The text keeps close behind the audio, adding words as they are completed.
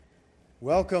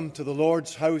Welcome to the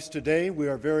Lord's house today. We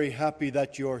are very happy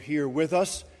that you're here with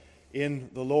us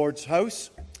in the Lord's house.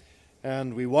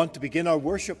 And we want to begin our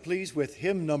worship, please, with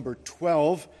hymn number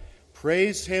 12.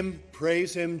 Praise Him,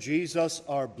 Jesus,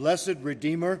 our blessed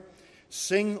Redeemer.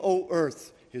 Sing, O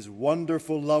earth, His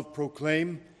wonderful love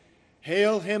proclaim.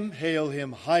 Hail Him,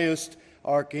 highest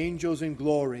archangels in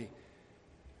glory.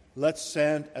 Let's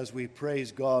stand as we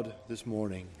praise God this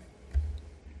morning.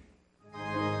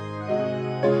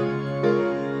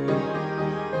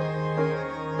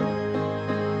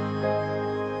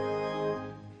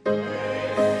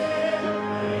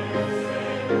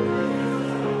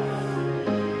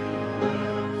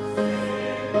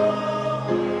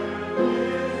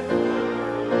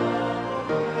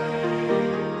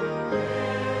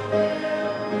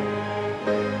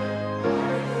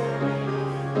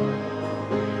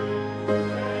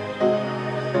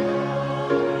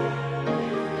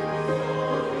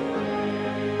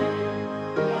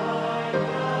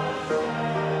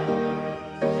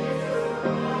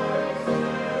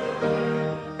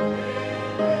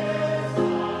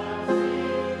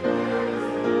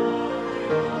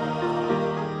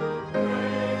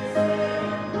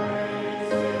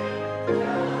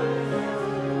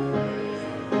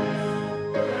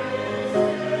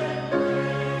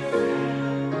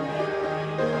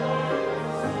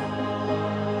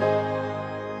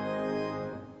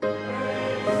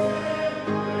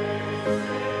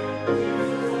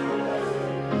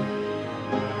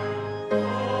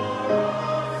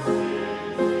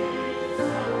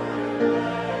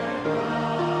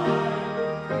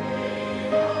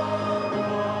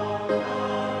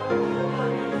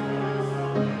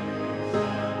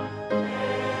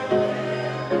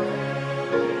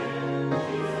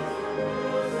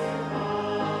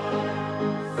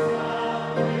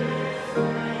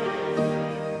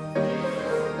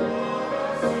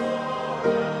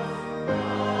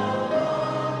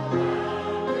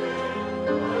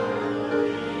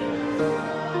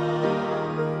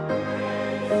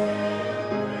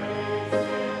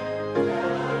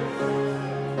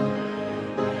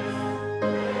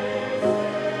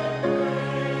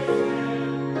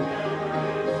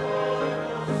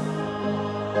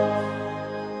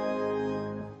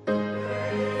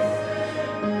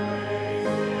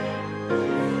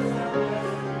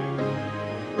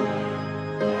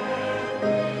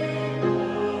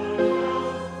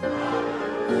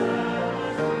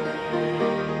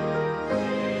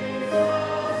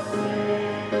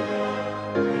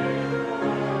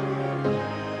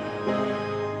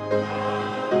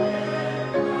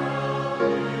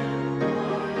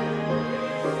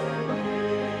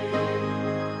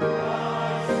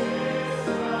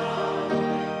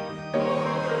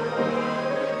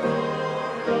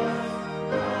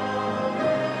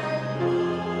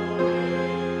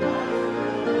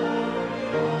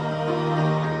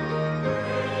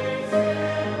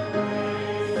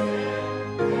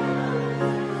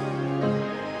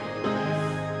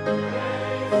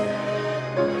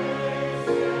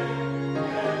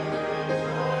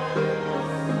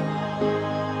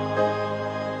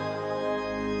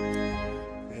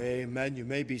 You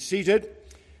may be seated.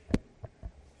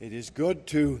 It is good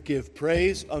to give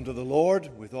praise unto the Lord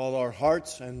with all our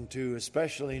hearts and to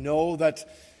especially know that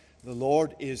the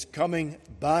Lord is coming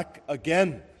back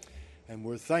again. And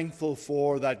we're thankful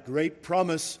for that great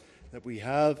promise that we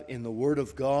have in the Word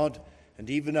of God. And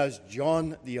even as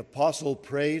John the Apostle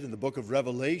prayed in the book of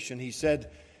Revelation, he said,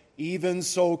 "Even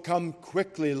so come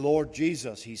quickly, Lord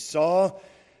Jesus." He saw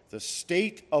the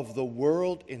state of the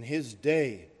world in his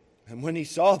day. And when he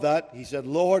saw that, he said,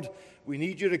 "Lord, we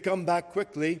need you to come back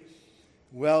quickly."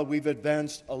 Well, we've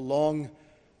advanced a long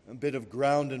bit of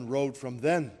ground and road from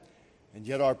then. And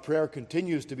yet our prayer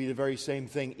continues to be the very same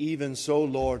thing. Even so,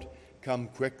 Lord, come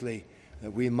quickly,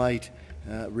 that we might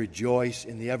rejoice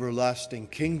in the everlasting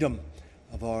kingdom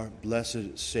of our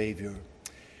blessed Savior.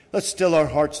 Let's still our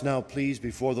hearts now, please,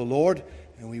 before the Lord,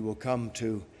 and we will come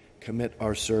to commit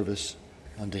our service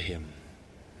unto Him.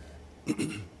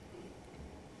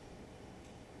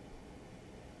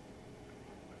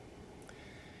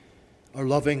 Our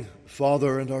loving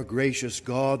Father and our gracious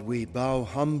God, we bow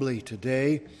humbly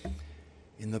today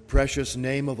in the precious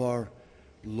name of our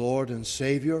Lord and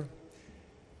Savior.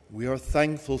 We are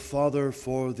thankful, Father,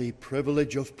 for the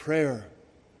privilege of prayer,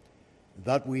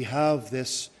 that we have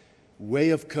this way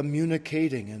of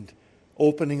communicating and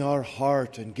opening our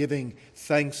heart and giving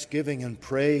thanksgiving and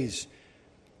praise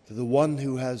to the one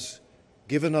who has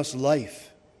given us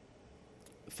life.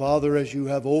 Father, as you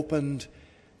have opened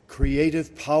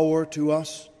creative power to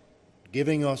us,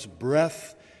 giving us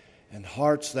breath and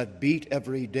hearts that beat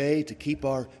every day to keep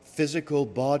our physical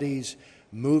bodies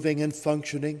moving and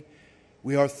functioning.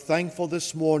 We are thankful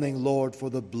this morning, Lord, for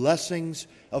the blessings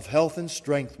of health and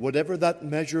strength, whatever that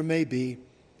measure may be.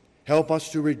 Help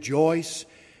us to rejoice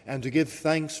and to give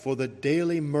thanks for the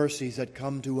daily mercies that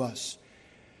come to us.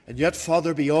 And yet,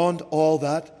 Father, beyond all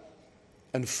that,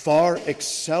 and far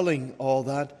excelling all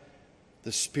that,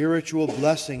 the spiritual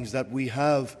blessings that we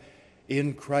have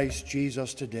in Christ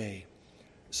Jesus today.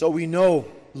 So we know,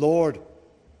 Lord,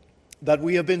 that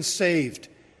we have been saved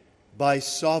by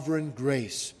sovereign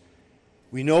grace.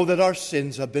 We know that our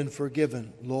sins have been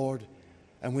forgiven, Lord,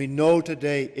 and we know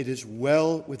today it is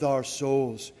well with our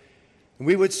souls. And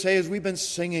we would say, as we've been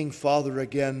singing, Father,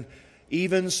 again,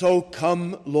 even so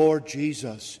come, Lord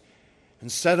Jesus,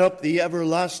 and set up the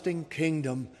everlasting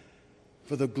kingdom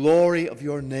for the glory of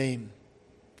your name.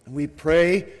 And we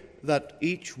pray that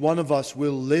each one of us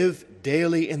will live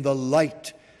daily in the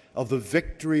light of the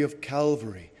victory of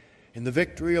Calvary, in the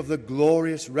victory of the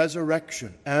glorious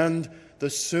resurrection and the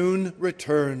soon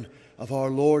return of our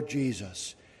Lord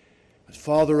Jesus. But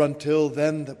Father, until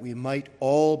then, that we might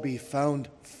all be found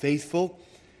faithful,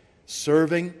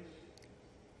 serving,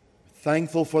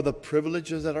 thankful for the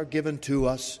privileges that are given to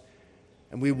us.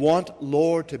 And we want,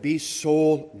 Lord, to be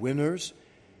soul winners.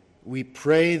 We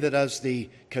pray that as the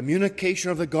communication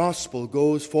of the gospel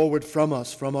goes forward from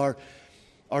us, from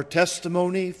our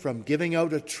testimony, from giving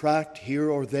out a tract here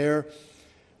or there,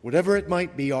 whatever it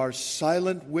might be, our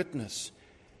silent witness.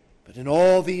 But in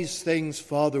all these things,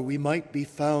 Father, we might be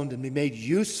found and be made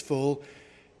useful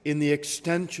in the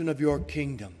extension of your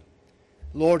kingdom.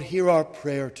 Lord, hear our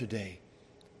prayer today.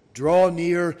 Draw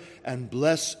near and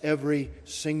bless every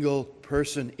single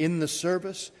person in the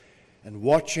service and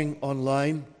watching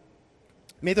online.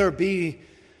 May there be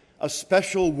a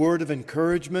special word of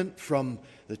encouragement from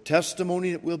the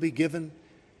testimony that will be given.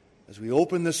 As we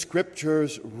open the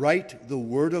Scriptures, write the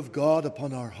Word of God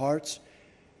upon our hearts.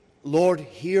 Lord,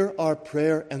 hear our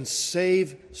prayer and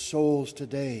save souls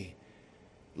today.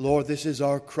 Lord, this is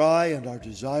our cry and our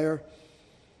desire.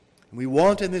 We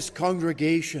want in this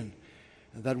congregation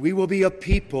that we will be a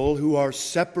people who are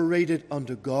separated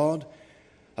unto God,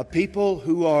 a people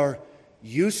who are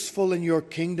useful in your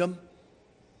kingdom,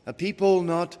 a people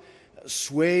not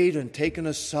swayed and taken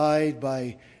aside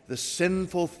by the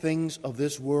sinful things of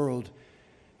this world.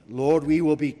 Lord, we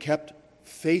will be kept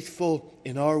faithful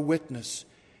in our witness,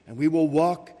 and we will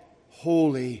walk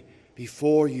holy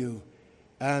before you.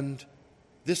 And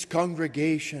this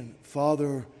congregation,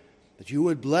 Father, that you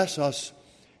would bless us,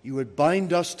 you would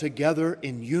bind us together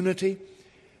in unity,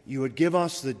 you would give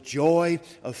us the joy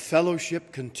of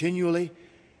fellowship continually,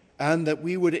 and that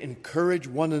we would encourage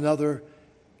one another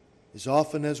as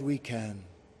often as we can.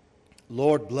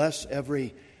 Lord, bless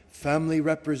every family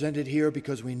represented here,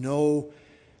 because we know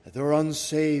that there are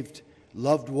unsaved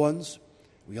loved ones.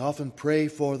 We often pray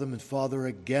for them, and Father,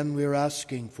 again we are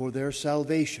asking for their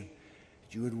salvation,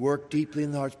 that you would work deeply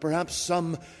in their hearts. Perhaps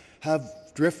some have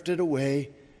drifted away,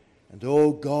 and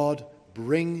oh God,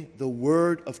 bring the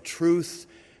word of truth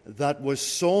that was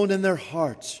sown in their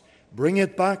hearts. Bring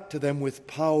it back to them with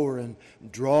power and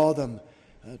draw them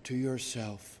to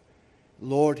yourself.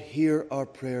 Lord, hear our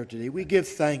prayer today. We give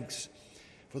thanks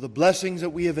for the blessings that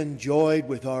we have enjoyed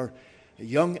with our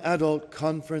young adult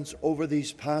conference over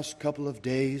these past couple of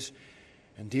days.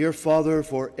 And dear Father,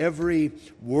 for every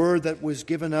word that was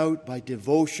given out by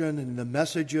devotion and in the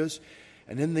messages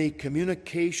and in the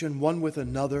communication one with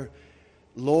another,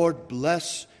 Lord,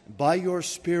 bless by your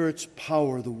Spirit's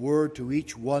power the word to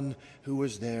each one who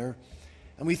was there.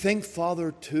 And we think,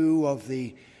 Father, too, of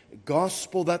the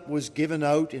gospel that was given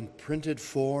out in printed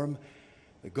form,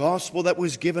 the gospel that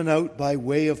was given out by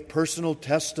way of personal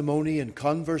testimony and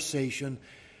conversation.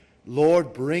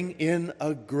 Lord, bring in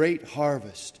a great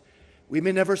harvest. We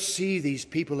may never see these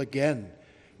people again.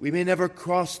 We may never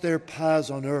cross their paths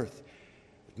on earth.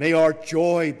 May our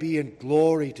joy be in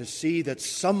glory to see that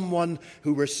someone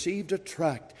who received a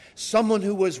tract, someone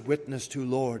who was witness to,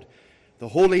 Lord, the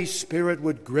Holy Spirit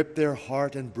would grip their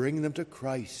heart and bring them to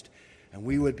Christ, and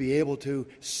we would be able to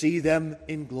see them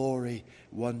in glory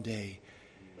one day.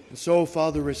 And so,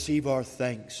 Father, receive our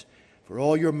thanks for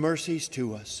all your mercies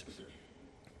to us.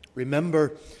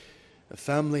 Remember a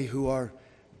family who are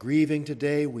grieving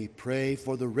today. We pray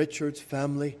for the Richards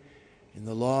family in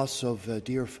the loss of a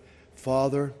dear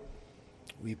father.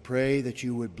 We pray that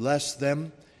you would bless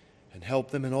them and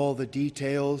help them in all the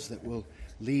details that will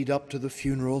lead up to the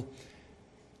funeral.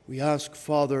 We ask,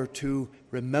 Father, to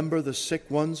remember the sick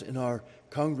ones in our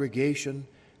congregation,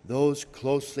 those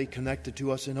closely connected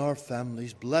to us in our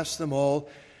families. Bless them all,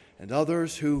 and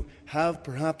others who have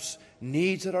perhaps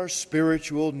needs that are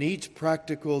spiritual, needs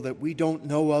practical that we don't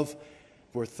know of.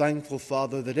 We're thankful,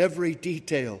 Father, that every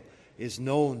detail is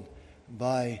known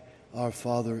by our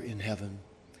Father in heaven.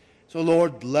 So,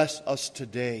 Lord, bless us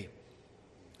today.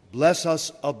 Bless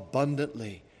us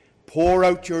abundantly. Pour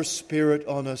out your Spirit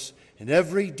on us in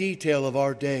every detail of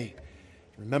our day.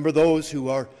 Remember those who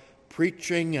are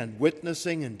preaching and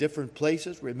witnessing in different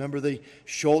places. Remember the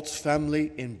Schultz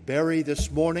family in Barrie this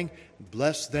morning.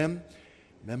 Bless them.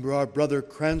 Remember our brother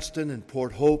Cranston in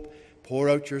Port Hope. Pour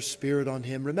out your Spirit on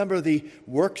him. Remember the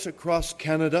works across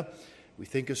Canada. We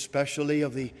think especially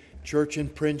of the church in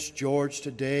Prince George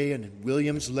today and in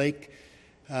Williams Lake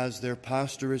as their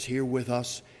pastor is here with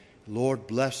us. Lord,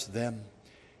 bless them.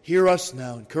 Hear us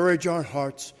now. Encourage our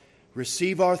hearts.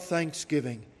 Receive our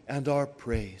thanksgiving and our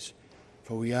praise.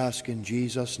 For we ask in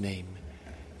Jesus' name,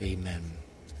 amen.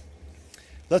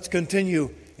 Let's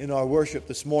continue in our worship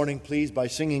this morning, please, by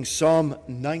singing Psalm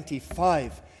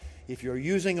 95. If you're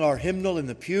using our hymnal in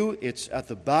the pew, it's at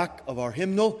the back of our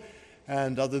hymnal.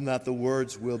 And other than that, the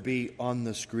words will be on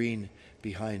the screen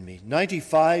behind me.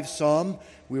 95 Psalm,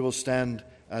 we will stand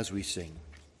as we sing.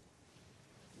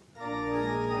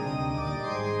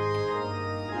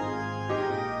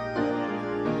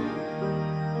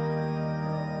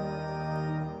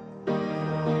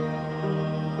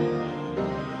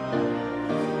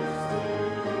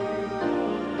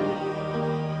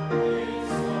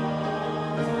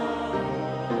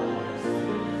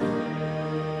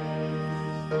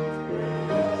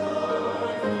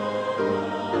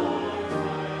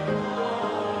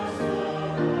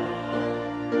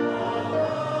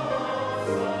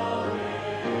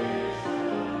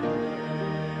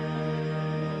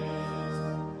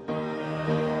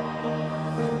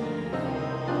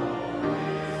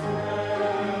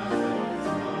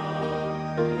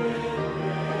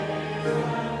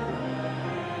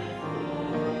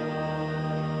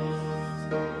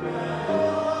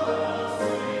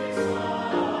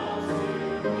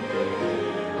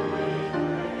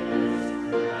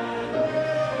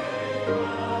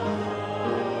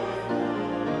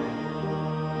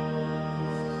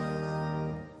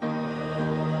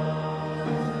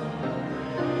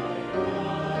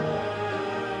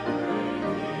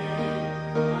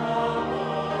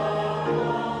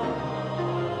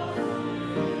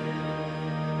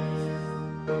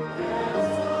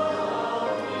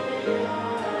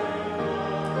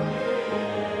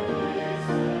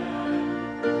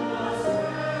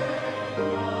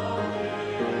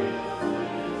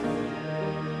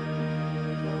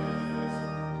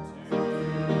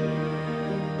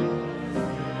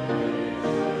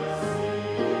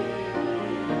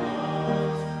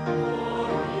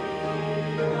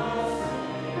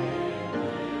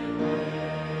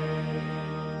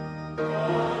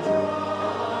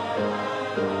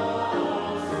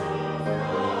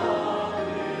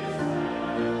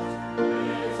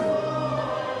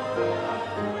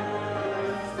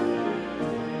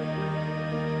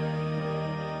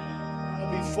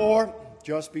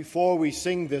 Just before we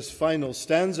sing this final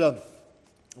stanza,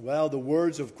 well, the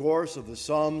words, of course, of the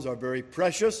Psalms are very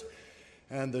precious,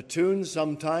 and the tunes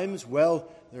sometimes, well,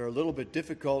 they're a little bit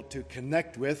difficult to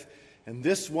connect with. And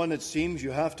this one, it seems,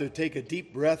 you have to take a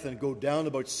deep breath and go down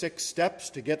about 6 steps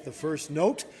to get the first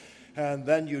note, and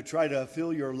then you try to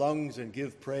fill your lungs and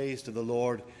give praise to the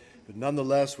Lord. But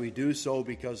nonetheless, we do so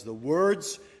because the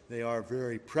words, they are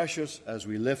very precious as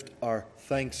we lift our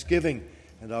thanksgiving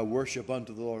and our worship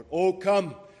unto the Lord. Oh,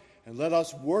 come and let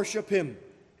us worship him.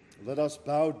 Let us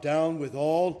bow down with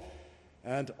all,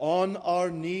 and on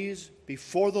our knees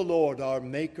before the Lord our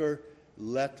Maker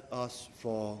let us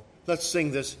fall. Let's sing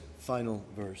this final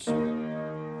verse.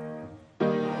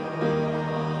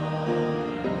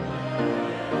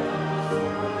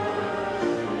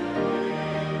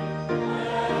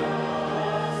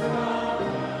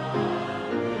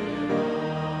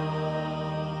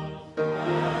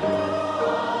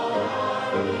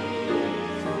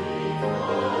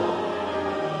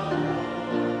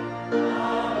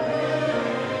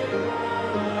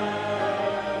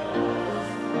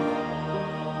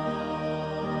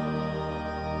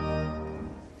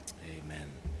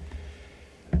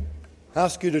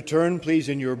 Ask you to turn, please,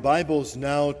 in your Bibles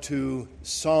now to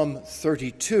Psalm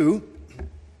 32.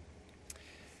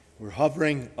 We're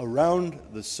hovering around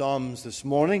the Psalms this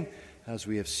morning as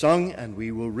we have sung, and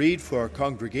we will read for our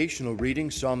congregational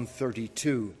reading Psalm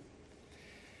 32.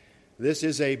 This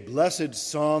is a blessed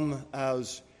psalm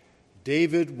as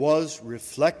David was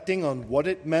reflecting on what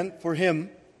it meant for him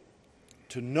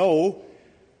to know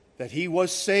that he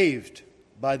was saved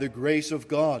by the grace of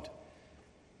God,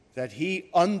 that he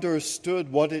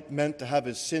understood what it meant to have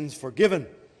his sins forgiven.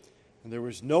 And there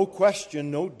was no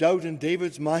question, no doubt in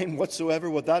David's mind whatsoever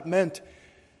what that meant.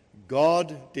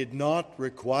 God did not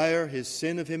require his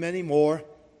sin of him anymore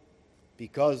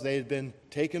because they had been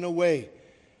taken away.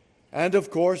 And of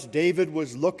course, David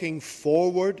was looking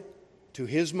forward to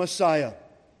his Messiah.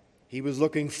 He was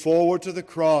looking forward to the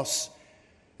cross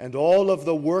and all of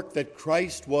the work that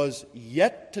Christ was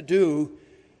yet to do.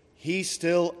 He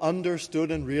still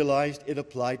understood and realized it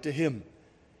applied to him.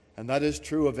 And that is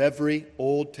true of every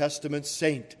Old Testament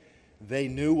saint. They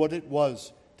knew what it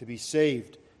was to be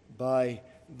saved by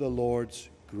the Lord's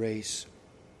grace.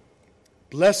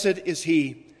 Blessed is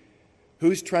he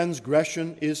whose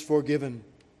transgression is forgiven,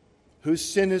 whose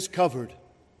sin is covered.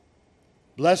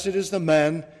 Blessed is the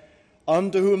man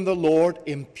unto whom the Lord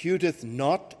imputeth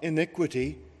not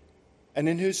iniquity, and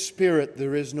in whose spirit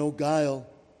there is no guile.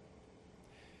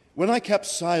 When I kept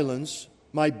silence,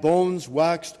 my bones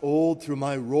waxed old through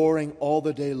my roaring all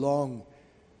the day long.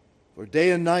 For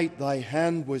day and night thy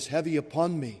hand was heavy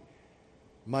upon me.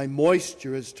 My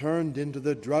moisture is turned into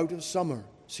the drought of summer.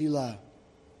 Selah.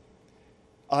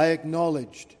 I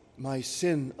acknowledged my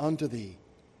sin unto thee,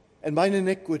 and mine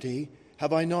iniquity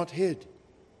have I not hid.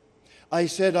 I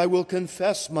said, I will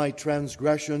confess my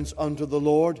transgressions unto the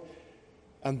Lord,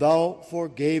 and thou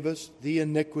forgavest the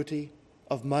iniquity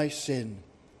of my sin.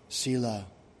 Selah.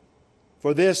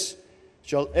 For this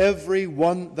shall every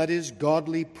one that is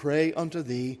godly pray unto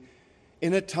thee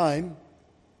in a time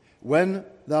when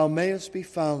thou mayest be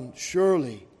found.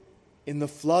 Surely in the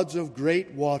floods of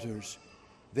great waters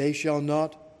they shall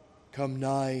not come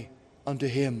nigh unto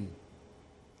him.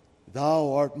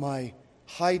 Thou art my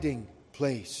hiding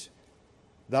place.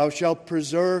 Thou shalt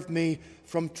preserve me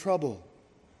from trouble.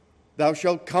 Thou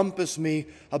shalt compass me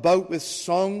about with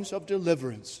songs of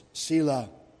deliverance. Selah.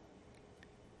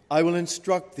 I will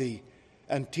instruct thee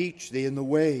and teach thee in the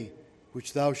way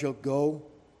which thou shalt go.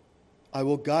 I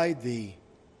will guide thee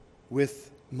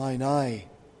with mine eye.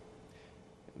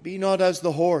 Be not as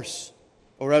the horse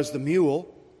or as the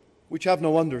mule, which have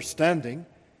no understanding,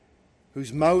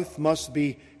 whose mouth must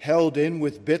be held in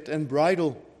with bit and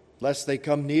bridle, lest they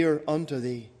come near unto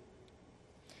thee.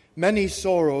 Many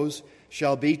sorrows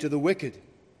shall be to the wicked,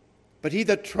 but he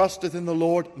that trusteth in the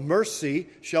Lord, mercy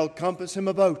shall compass him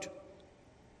about.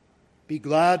 Be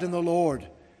glad in the Lord,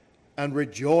 and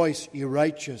rejoice, ye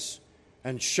righteous,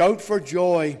 and shout for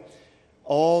joy,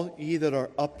 all ye that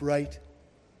are upright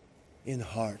in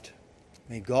heart.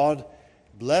 May God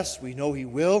bless, we know he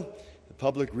will, the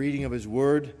public reading of his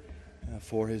word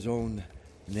for his own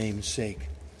name's sake.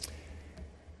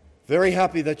 Very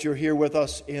happy that you're here with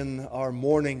us in our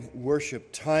morning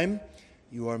worship time.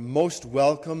 You are most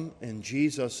welcome in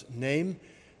Jesus' name.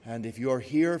 And if you're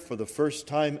here for the first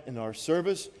time in our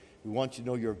service, we want you to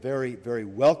know you're very, very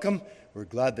welcome. We're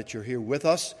glad that you're here with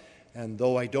us. And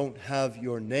though I don't have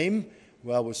your name,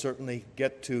 well, we'll certainly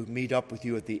get to meet up with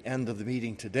you at the end of the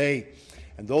meeting today.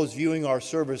 And those viewing our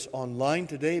service online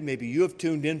today, maybe you have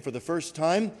tuned in for the first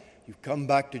time. You've come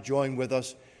back to join with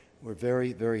us. We're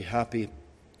very, very happy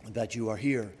that you are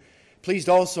here. Pleased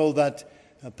also that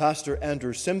Pastor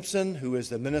Andrew Simpson, who is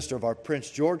the minister of our Prince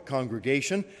George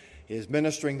congregation, is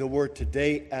ministering the word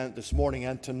today and this morning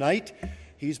and tonight.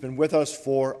 He's been with us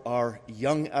for our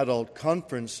young adult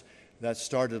conference that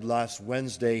started last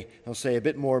Wednesday. I'll say a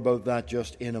bit more about that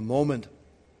just in a moment.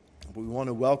 We want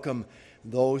to welcome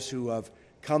those who have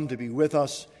come to be with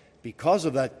us because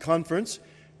of that conference.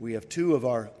 We have two of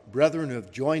our brethren who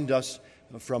have joined us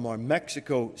from our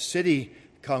Mexico City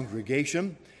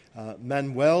congregation.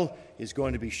 Manuel is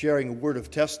going to be sharing a word of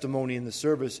testimony in the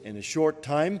service in a short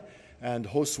time, and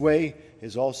Josue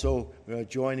is also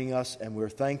joining us, and we're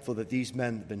thankful that these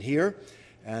men have been here.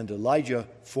 And Elijah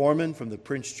Foreman from the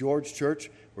Prince George Church,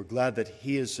 we're glad that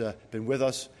he has been with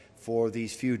us for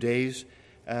these few days.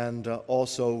 And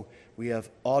also we have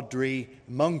Audrey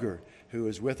Munger, who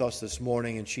is with us this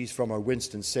morning, and she's from our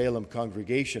Winston-Salem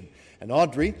congregation. And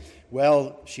Audrey,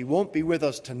 well, she won't be with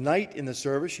us tonight in the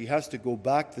service. She has to go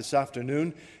back this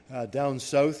afternoon down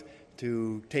south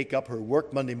to take up her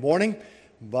work Monday morning.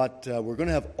 But we're going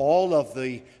to have all of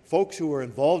the folks who were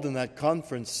involved in that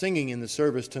conference singing in the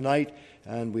service tonight,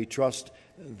 and we trust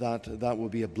that that will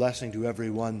be a blessing to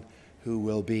everyone who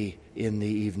will be in the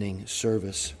evening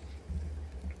service.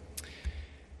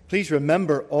 Please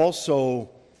remember also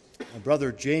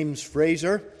Brother James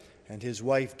Fraser and his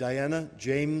wife Diana.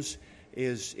 James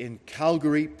is in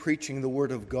Calgary preaching the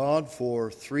Word of God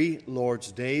for 3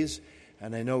 Lord's Days,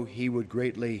 and I know he would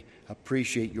greatly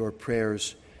appreciate your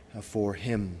prayers for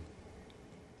him.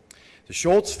 The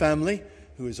Schultz family,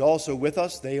 who is also with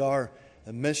us, they are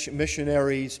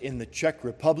missionaries in the Czech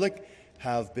Republic,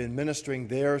 have been ministering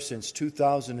there since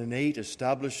 2008,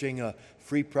 establishing a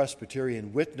Free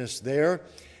Presbyterian Witness there.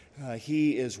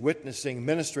 He is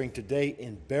ministering today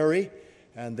in Barrie,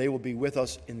 and they will be with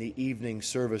us in the evening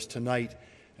service tonight.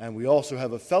 And we also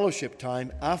have a fellowship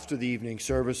time after the evening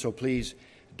service, so please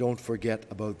don't forget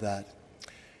about that.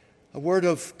 A word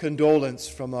of condolence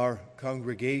from our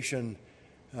congregation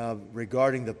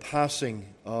regarding the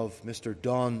passing of Mr.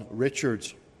 Don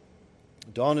Richards.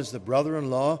 Don is the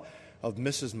brother-in-law of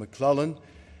Mrs. McClellan,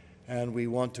 and we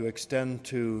want to extend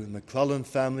to the McClellan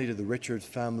family, to the Richards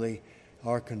family,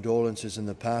 our condolences in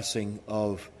the passing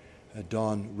of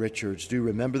Don Richards. Do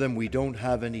remember them. We don't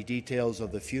have any details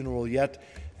of the funeral yet,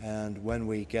 and when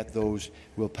we get those,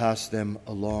 we'll pass them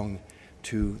along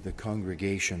to the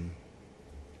congregation.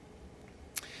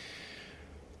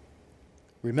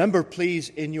 Remember, please,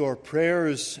 in your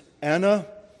prayers, Anna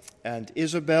and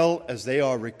Isabel, as they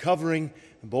are recovering,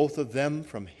 both of them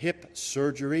from hip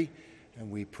surgery,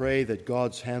 and we pray that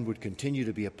God's hand would continue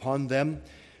to be upon them.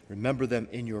 Remember them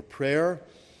in your prayer.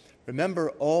 Remember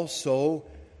also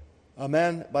a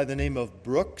man by the name of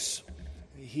Brooks.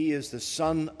 He is the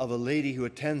son of a lady who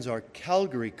attends our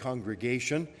Calgary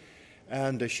congregation,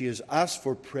 and she has asked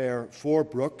for prayer for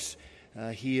Brooks.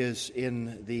 He is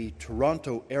in the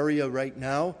Toronto area right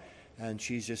now, and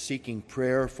she's just seeking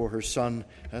prayer for her son,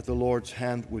 that the Lord's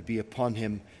hand would be upon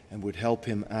him and would help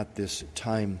him at this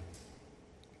time.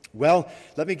 Well,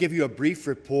 let me give you a brief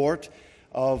report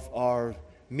of our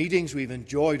meetings we've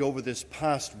enjoyed over this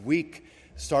past week.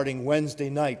 Starting Wednesday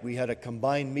night, we had a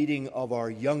combined meeting of our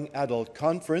Young Adult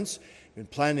Conference. We've been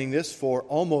planning this for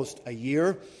almost a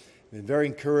year. Been very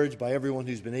encouraged by everyone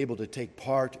who's been able to take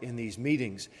part in these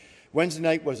meetings. Wednesday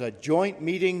night was a joint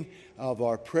meeting of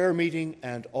our prayer meeting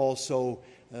and also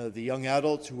the young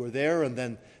adults who were there. And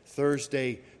then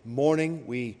Thursday morning,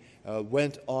 we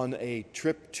went on a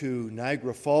trip to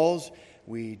Niagara Falls.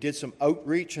 We did some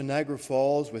outreach in Niagara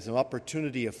Falls with an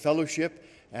opportunity of fellowship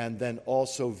and then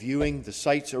also viewing the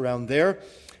sites around there,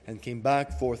 and came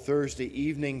back for Thursday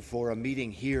evening for a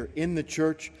meeting here in the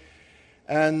church.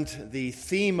 And the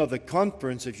theme of the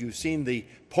conference, if you've seen the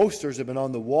posters have been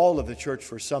on the wall of the church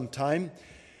for some time,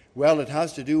 well, it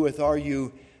has to do with, are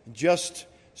you just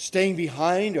staying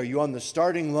behind? Are you on the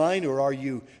starting line? Or are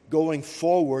you going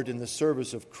forward in the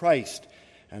service of Christ?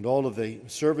 And all of the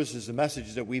services, the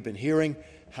messages that we've been hearing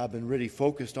have been really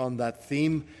focused on that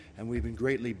theme, and we've been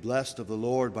greatly blessed of the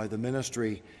Lord by the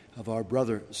ministry of our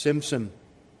brother Simpson.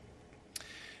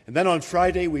 And then on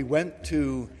Friday we went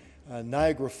to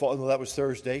Niagara Falls. No, that was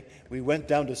Thursday. We went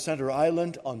down to Center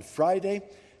Island on Friday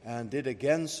and did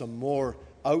again some more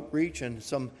outreach, and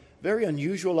some very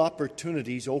unusual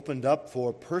opportunities opened up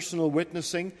for personal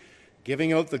witnessing,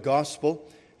 giving out the gospel,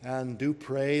 and do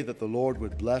pray that the Lord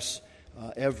would bless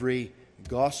every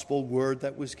gospel word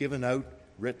that was given out,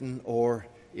 written or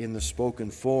in the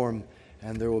spoken form,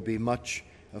 and there will be much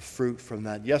fruit from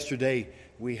that. Yesterday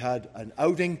we had an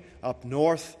outing up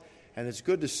north, and it's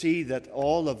good to see that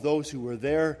all of those who were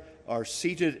there are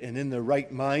seated and in their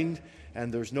right mind,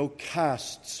 and there's no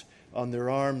casts on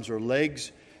their arms or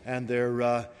legs, and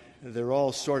they're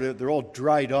all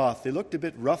dried off. They looked a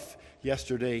bit rough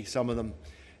yesterday, some of them.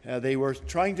 They were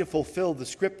trying to fulfill the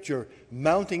scripture,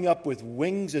 mounting up with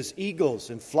wings as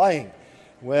eagles and flying.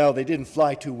 Well, they didn't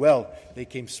fly too well. They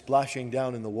came splashing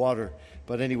down in the water.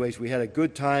 But anyways, we had a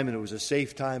good time, and it was a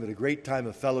safe time and a great time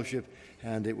of fellowship,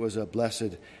 and it was a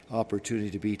blessed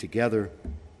opportunity to be together.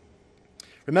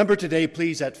 Remember today,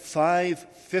 please, at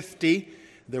 5:50,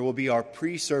 there will be our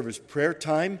pre-service prayer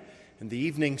time, and the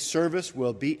evening service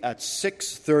will be at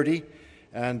 6:30,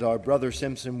 and our brother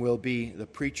Simpson will be the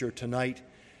preacher tonight.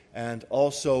 And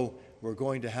also, we're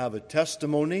going to have a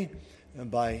testimony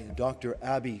by Dr.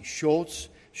 Abby Schultz.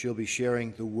 She'll be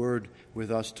sharing the word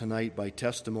with us tonight by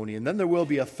testimony. And then there will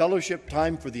be a fellowship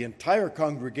time for the entire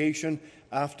congregation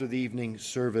after the evening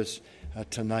service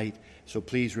tonight. So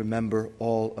please remember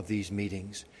all of these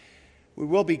meetings. We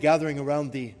will be gathering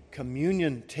around the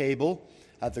communion table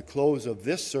at the close of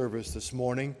this service this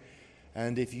morning.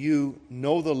 And if you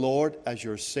know the Lord as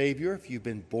your Savior, if you've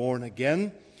been born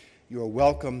again, you are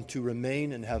welcome to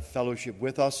remain and have fellowship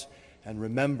with us and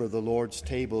remember the Lord's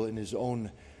table in His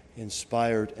own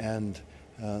inspired and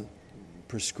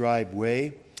prescribed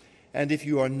way. And if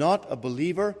you are not a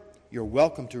believer, you're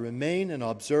welcome to remain and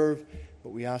observe, but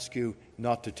we ask you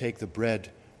not to take the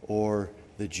bread or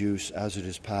the juice as it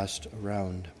is passed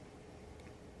around.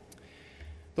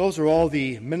 Those are all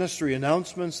the ministry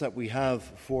announcements that we have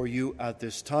for you at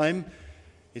this time.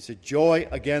 It's a joy,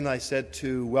 again, I said,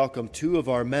 to welcome two of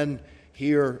our men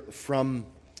here from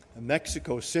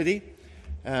Mexico City.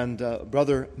 And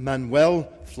Brother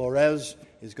Manuel Flores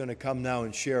is going to come now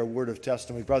and share a word of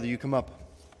testimony. Brother, you come up.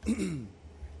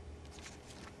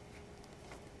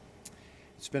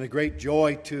 It's been a great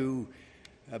joy to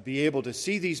be able to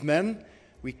see these men.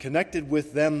 We connected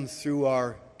with them through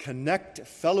our Connect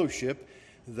Fellowship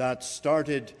that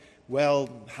started,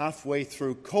 halfway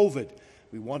through COVID.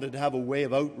 We wanted to have a way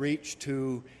of outreach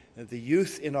to the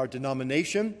youth in our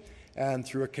denomination, and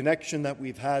through a connection that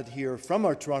we've had here from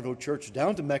our Toronto church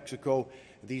down to Mexico,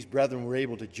 these brethren were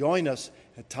able to join us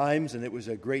at times, and it was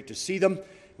great to see them.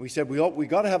 We said, we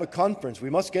got to have a conference. We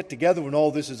must get together when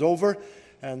all this is over.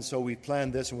 And so we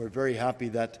planned this, and we're very happy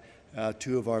that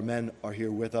two of our men are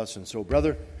here with us. And so,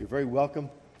 brother, you're very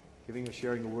welcome.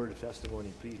 Sharing a word of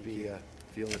testimony. Please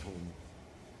feel at home.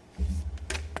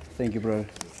 Thank you, brother.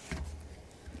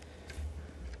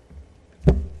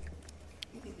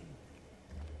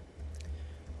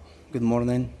 Good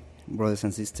morning, brothers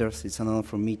and sisters. It's an honor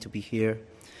for me to be here.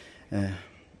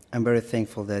 I'm very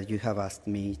thankful that you have asked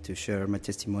me to share my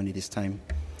testimony this time.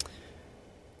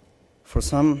 For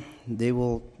some, they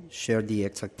will share the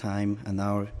exact time and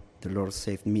hour the Lord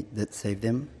saved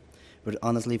them. But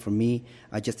honestly, for me,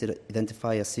 I just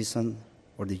identify a season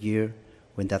or the year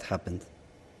when that happened,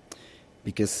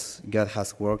 because God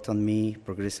has worked on me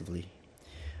progressively.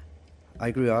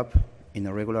 I grew up in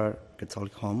a regular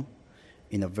Catholic home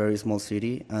in a very small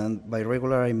city, and by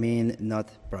regular I mean not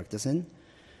practicing.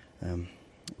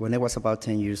 When I was about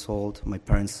 10 years old, my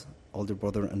parents' older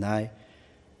brother and I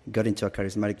got into a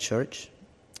charismatic church,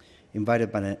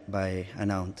 invited by an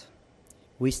aunt.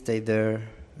 We stayed there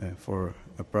for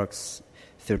approx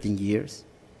 13 years.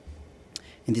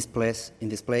 In this place,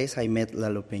 I met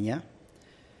Lalo Peña,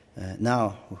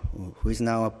 who is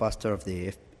now a pastor of the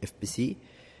F.P.C,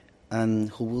 and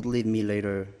who would lead me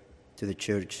later to the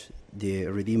church, the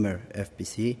Redeemer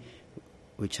F.P.C,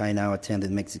 which I now attend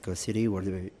in Mexico City,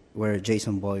 where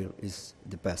Jason Boyle is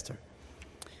the pastor.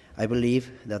 I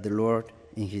believe that the Lord,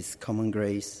 in His common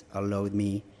grace, allowed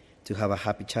me to have a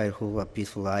happy childhood, a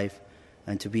peaceful life,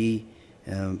 and to be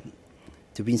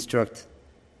instructed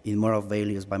in moral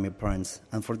values by my parents.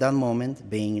 And for that moment,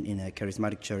 being in a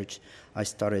charismatic church, I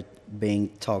started being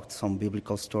taught some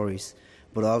biblical stories,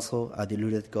 but also a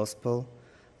diluted gospel,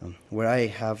 where I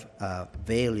have a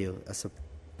value as a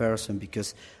person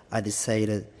because I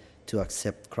decided to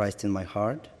accept Christ in my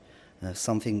heart,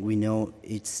 something we know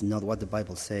it's not what the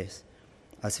Bible says.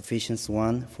 As Ephesians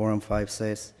 1:4-5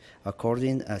 says,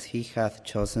 according as He hath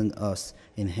chosen us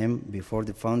in Him before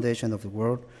the foundation of the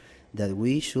world, that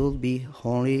we should be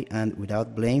holy and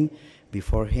without blame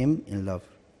before Him in love,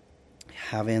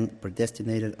 having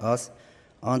predestinated us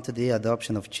unto the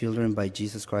adoption of children by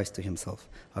Jesus Christ to Himself,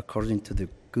 according to the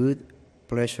good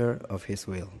pleasure of His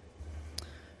will.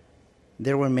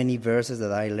 There were many verses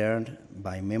that I learned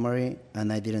by memory,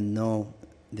 and I didn't know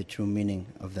the true meaning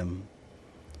of them.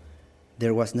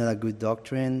 There was not a good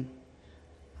doctrine,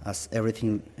 as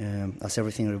everything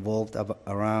revolved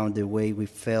around the way we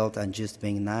felt and just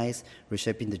being nice,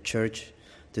 reshaping the church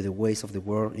to the ways of the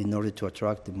world in order to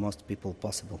attract the most people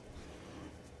possible.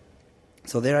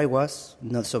 So there I was,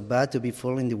 not so bad to be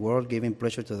full in the world, giving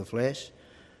pleasure to the flesh,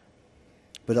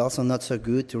 but also not so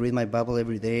good to read my Bible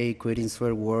every day, quoting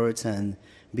swear words, and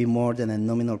be more than a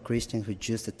nominal Christian who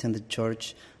just attended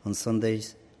church on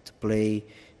Sundays to play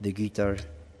the guitar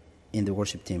in the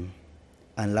worship team.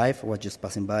 And life was just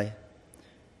passing by.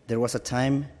 There was a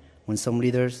time when some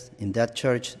leaders in that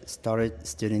church started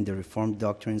studying the Reformed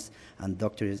doctrines and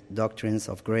doctrines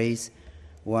of grace,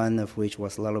 one of which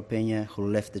was Lalo Peña, who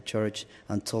left the church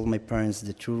and told my parents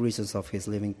the true reasons of his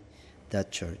leaving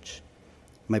that church.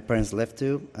 My parents left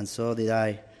too, and so did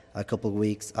I a couple of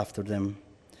weeks after them.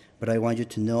 But I want you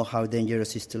to know how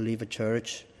dangerous it is to leave a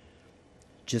church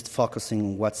just focusing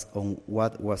on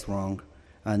what was wrong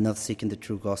and not seeking the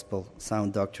true gospel,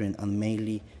 sound doctrine, and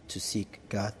mainly to seek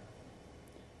God.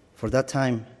 For that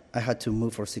time, I had to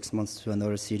move for 6 months to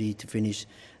another city to finish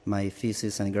my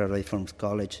thesis and graduate from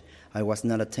college. I was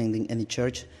not attending any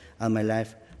church, and my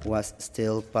life was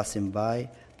still passing by.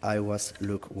 I was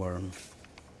lukewarm.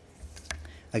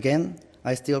 Again,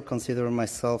 I still consider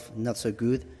myself not so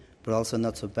good, but also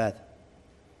not so bad.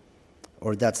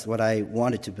 Or that's what I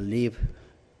wanted to believe.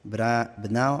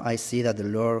 But now I see that the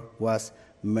Lord was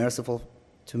merciful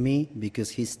to me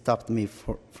because He stopped me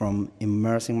from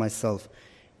immersing myself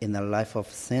in a life of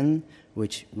sin,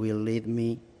 which will lead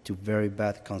me to very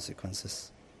bad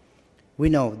consequences. We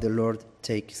know the Lord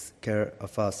takes care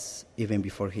of us even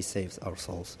before He saves our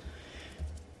souls.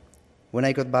 When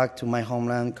I got back to my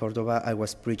homeland, Cordova, I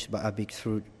was preached by a big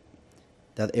truth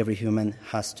that every human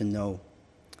has to know.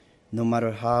 No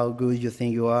matter how good you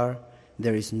think you are,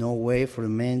 there is no way for a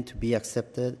man to be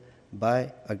accepted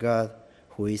by a God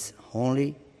who is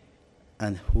holy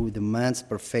and who demands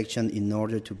perfection in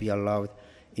order to be allowed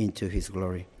into his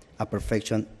glory. A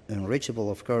perfection unreachable,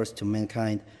 of course, to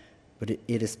mankind, but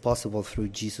it is possible through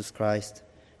Jesus Christ,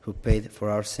 who paid for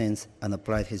our sins and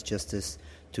applied his justice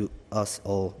to us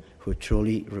all who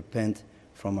truly repent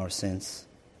from our sins.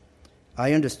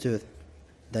 I understood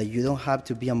that you don't have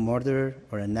to be a murderer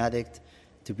or an addict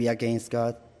to be against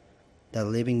God, that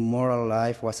living moral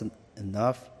life wasn't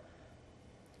enough,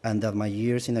 and that my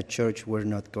years in a church were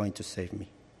not going to save me.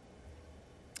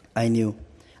 I knew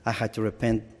I had to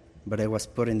repent, but I was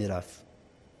putting it off.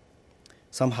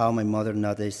 Somehow my mother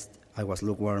noticed I was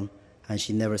lukewarm, and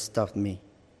she never stopped me,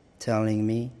 telling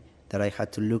me that I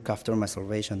had to look after my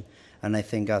salvation, and I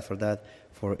thank God for that,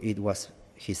 for it was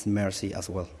his mercy as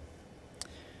well.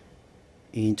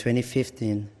 In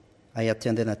 2015, I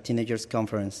attended a teenagers'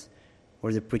 conference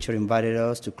where the preacher invited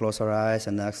us to close our eyes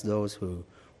and ask those who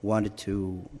wanted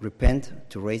to repent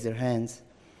to raise their hands.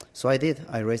 So I did.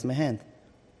 I raised my hand.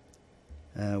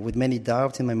 With many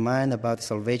doubts in my mind about the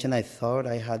salvation I thought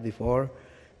I had before,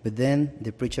 but then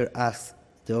the preacher asked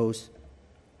those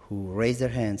who raised their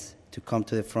hands to come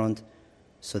to the front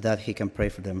so that he can pray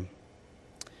for them.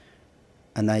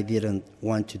 And I didn't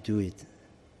want to do it,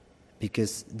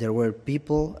 because there were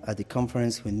people at the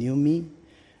conference who knew me,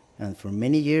 and for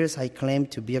many years I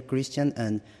claimed to be a Christian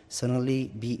and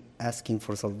suddenly be asking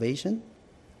for salvation.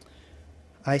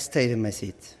 I stayed in my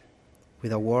seat,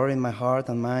 with a war in my heart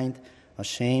and mind,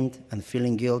 ashamed and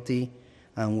feeling guilty,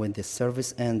 and when the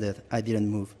service ended, I didn't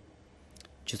move.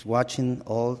 Just watching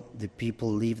all the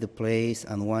people leave the place,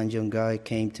 and one young guy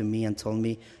came to me and told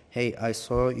me, "Hey, I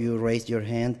saw you raise your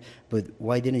hand, but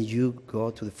why didn't you go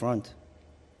to the front?"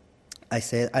 I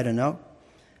said, "I don't know.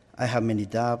 I have many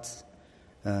doubts,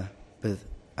 but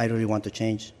I really want to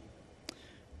change."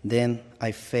 Then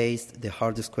I faced the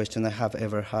hardest question I have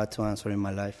ever had to answer in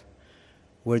my life.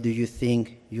 Where do you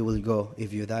think you will go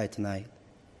if you die tonight?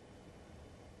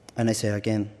 And I said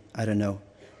again, I don't know.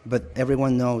 But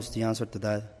everyone knows the answer to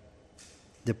that.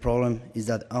 The problem is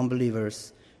that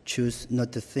unbelievers choose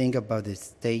not to think about the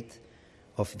state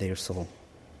of their soul.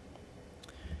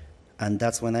 And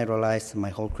that's when I realized my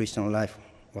whole Christian life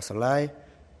was a lie.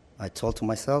 I told to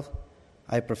myself,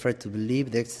 I prefer to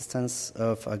believe the existence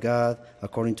of a God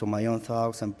according to my own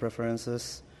thoughts and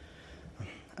preferences.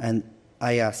 And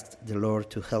I asked the Lord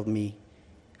to help me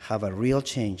have a real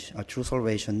change, a true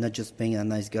salvation, not just being a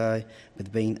nice guy,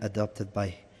 but being adopted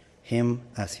by him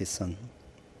as his son.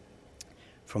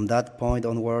 From that point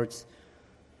onwards,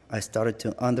 I started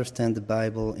to understand the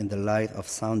Bible in the light of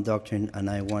sound doctrine, and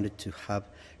I wanted to have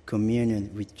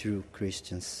communion with true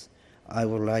Christians. I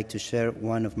would like to share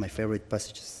one of my favorite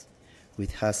passages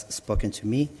which has spoken to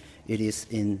me. It is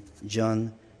in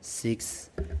John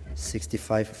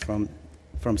 6:65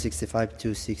 from 65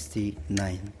 to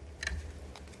 69.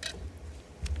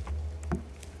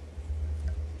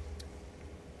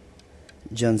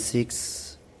 John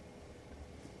 6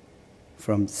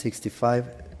 from 65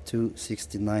 to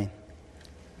 69.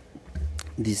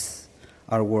 These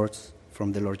are words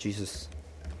from the Lord Jesus.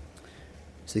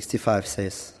 65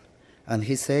 says, "And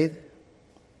he said,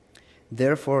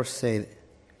 Therefore said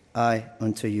I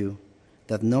unto you,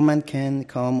 that no man can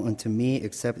come unto me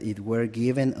except it were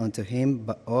given unto him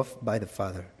by the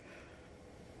Father."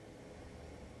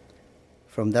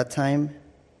 From that time,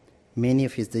 many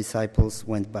of his disciples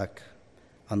went back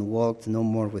and walked no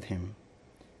more with him.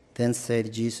 Then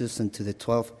said Jesus unto the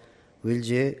 12, Will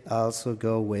ye also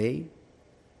go away?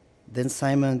 Then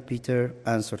Simon Peter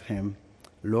answered him,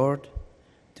 Lord,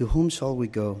 to whom shall we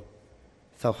go?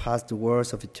 Thou hast the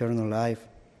words of eternal life,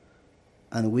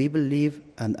 and we believe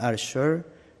and are sure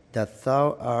that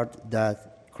thou art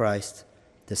that Christ,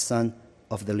 the Son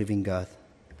of the living God.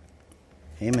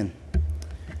 Amen.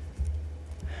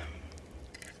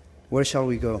 Where shall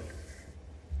we go?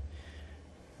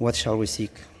 What shall we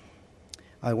seek?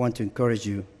 I want to encourage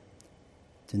you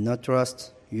to not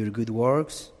trust your good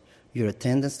works, your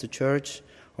attendance to church,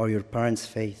 or your parents'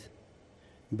 faith,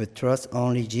 but trust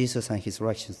only Jesus and his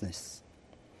righteousness.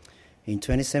 In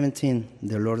 2017,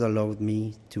 the Lord allowed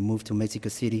me to move to Mexico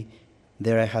City.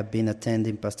 There I have been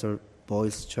attending Pastor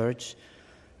Boyle's church.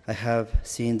 I have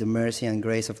seen the mercy and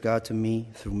grace of God to me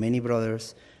through many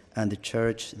brothers and the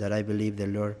church that I believe the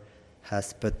Lord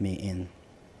has put me in.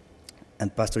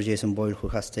 And Pastor Jason Boyle, who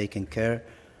has taken care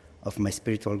of my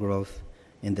spiritual growth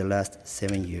in the last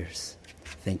 7 years.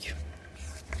 Thank you.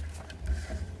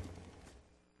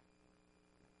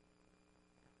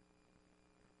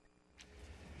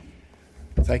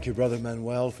 Thank you, Brother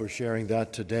Manuel, for sharing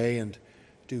that today, and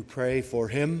do pray for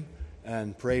him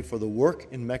and pray for the work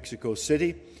in Mexico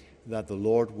City, that the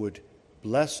Lord would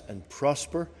bless and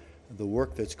prosper the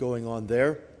work that's going on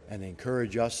there and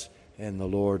encourage us in the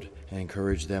Lord and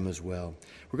encourage them as well.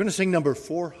 We're going to sing number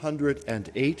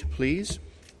 408, please.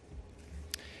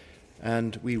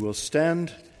 And we will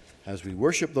stand as we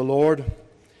worship the Lord.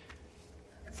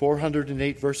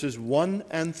 408 verses 1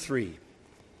 and 3.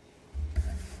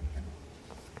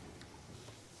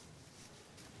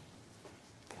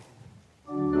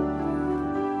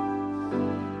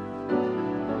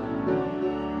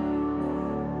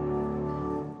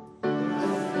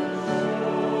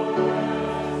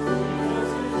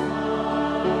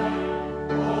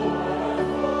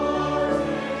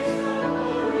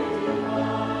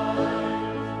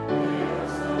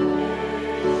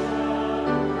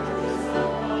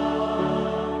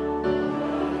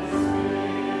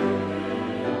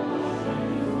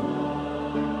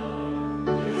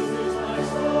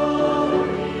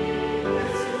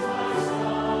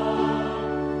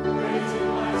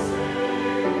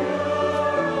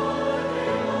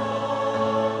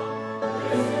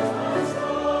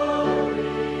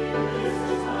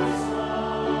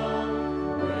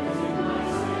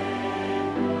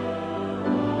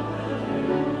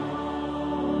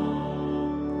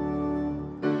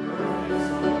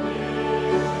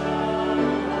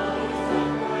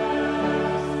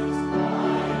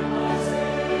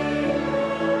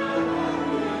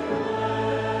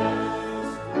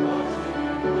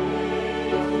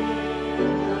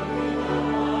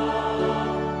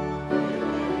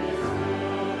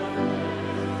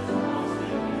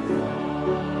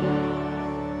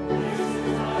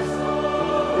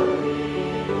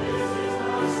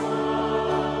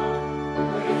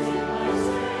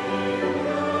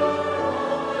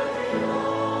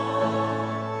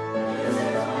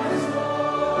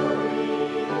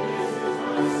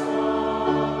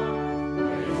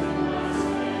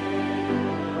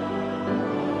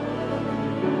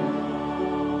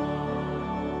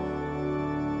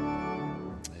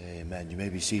 You may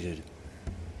be seated.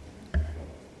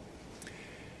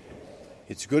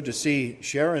 It's good to see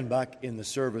Sharon back in the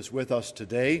service with us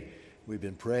today. We've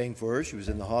been praying for her. She was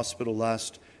in the hospital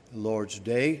last Lord's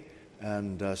Day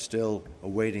and still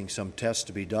awaiting some tests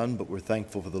to be done, but we're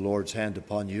thankful for the Lord's hand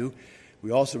upon you.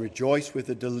 We also rejoice with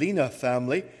the Delina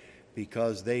family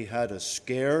because they had a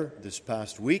scare this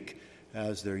past week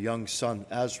as their young son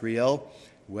Azriel,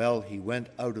 well, he went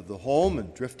out of the home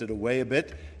and drifted away a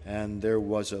bit, and there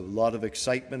was a lot of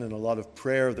excitement and a lot of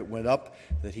prayer that went up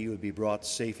that he would be brought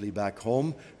safely back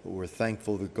home. But we're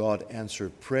thankful that God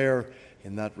answered prayer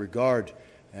in that regard,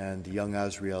 and young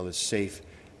Azriel is safe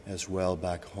as well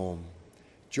back home.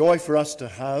 Joy for us to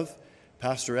have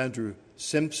Pastor Andrew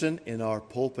Simpson in our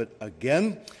pulpit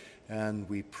again, and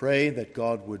we pray that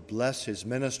God would bless his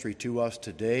ministry to us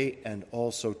today and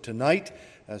also tonight,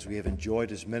 as we have enjoyed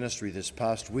his ministry this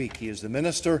past week. He is the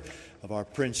minister of our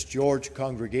Prince George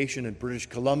congregation in British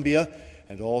Columbia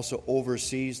and also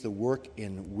oversees the work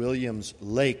in Williams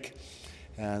Lake.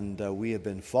 And we have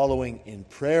been following in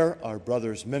prayer our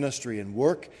brother's ministry and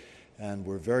work, and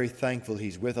we're very thankful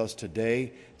he's with us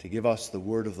today to give us the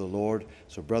word of the Lord.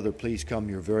 So, brother, please come.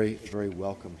 You're very, very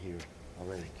welcome here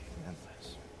already.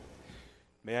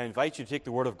 May I invite you to take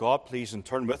the word of God, please, and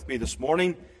turn with me this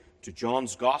morning to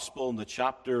John's Gospel in the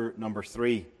chapter number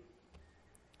 3.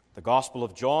 The Gospel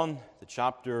of John, the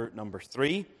chapter number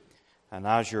 3. And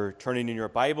as you're turning in your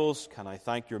Bibles, can I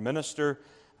thank your minister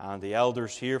and the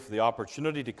elders here for the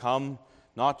opportunity to come,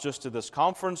 not just to this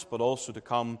conference, but also to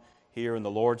come here on the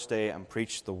Lord's Day and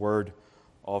preach the Word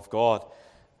of God.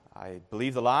 I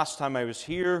believe the last time I was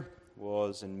here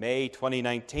was in May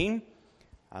 2019,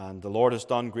 and the Lord has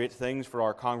done great things for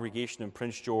our congregation in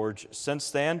Prince George since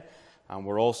then. And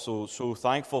we're also so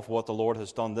thankful for what the Lord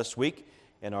has done this week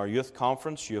in our youth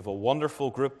conference. You have a wonderful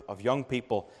group of young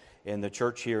people in the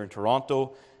church here in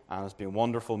Toronto, and it's been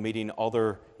wonderful meeting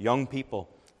other young people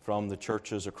from the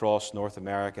churches across North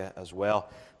America as well.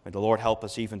 May the Lord help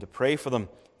us even to pray for them,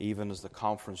 even as the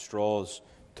conference draws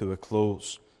to a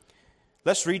close.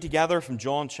 Let's read together from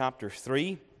John chapter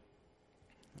 3,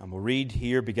 and we'll read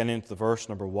here beginning at the verse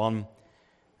number 1,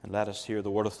 and let us hear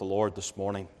the word of the Lord this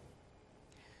morning.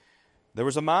 There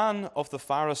was a man of the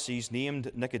Pharisees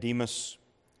named Nicodemus,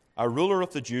 a ruler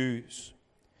of the Jews.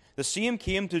 The same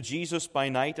came to Jesus by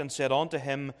night and said unto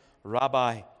him,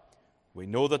 Rabbi, we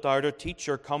know that thou art a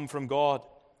teacher come from God,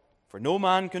 for no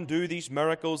man can do these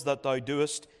miracles that thou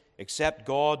doest, except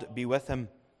God be with him.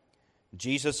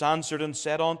 Jesus answered and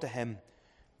said unto him,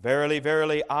 Verily,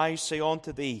 verily, I say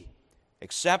unto thee,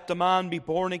 except a man be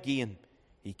born again,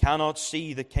 he cannot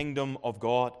see the kingdom of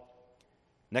God.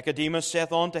 Nicodemus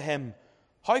saith unto him,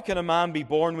 How can a man be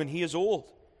born when he is old?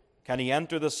 Can he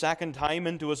enter the second time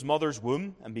into his mother's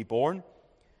womb and be born?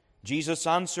 Jesus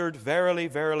answered, Verily,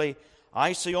 verily,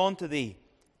 I say unto thee,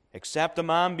 except a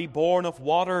man be born of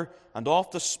water and of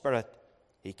the Spirit,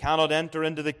 he cannot enter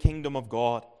into the kingdom of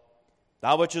God.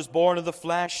 That which is born of the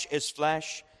flesh is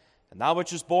flesh, and that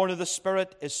which is born of the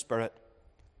Spirit is spirit.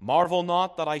 Marvel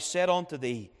not that I said unto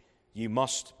thee, ye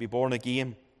must be born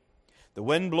again. The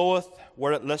wind bloweth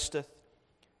where it listeth,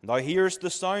 and thou hearest the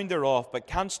sound thereof, but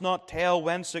canst not tell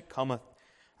whence it cometh,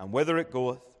 and whither it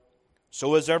goeth.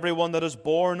 So is every one that is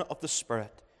born of the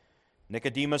Spirit.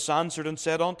 Nicodemus answered and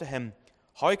said unto him,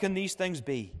 How can these things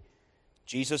be?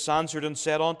 Jesus answered and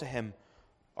said unto him,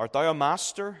 Art thou a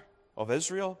master of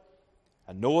Israel,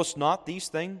 and knowest not these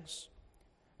things?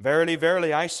 Verily,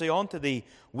 verily, I say unto thee,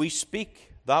 we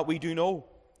speak that we do know,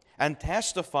 and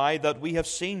testify that we have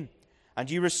seen, and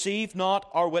ye receive not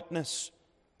our witness.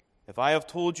 If I have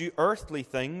told you earthly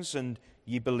things, and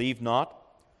ye believe not,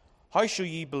 how shall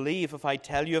ye believe if I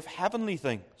tell you of heavenly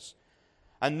things?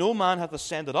 And no man hath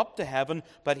ascended up to heaven,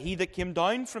 but he that came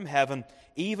down from heaven,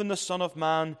 even the Son of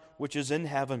Man which is in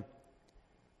heaven.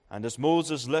 And as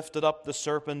Moses lifted up the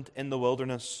serpent in the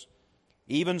wilderness,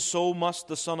 even so must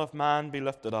the Son of Man be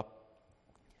lifted up,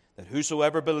 that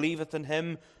whosoever believeth in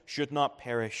him should not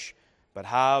perish, but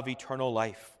have eternal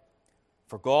life.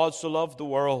 For God so loved the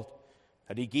world,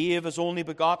 that he gave his only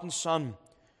begotten Son,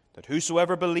 that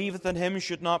whosoever believeth in him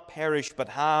should not perish, but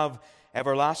have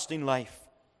everlasting life.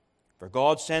 For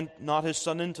God sent not his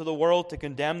Son into the world to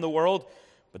condemn the world,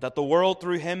 but that the world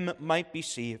through him might be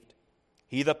saved.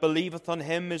 He that believeth on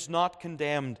him is not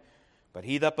condemned, but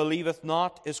he that believeth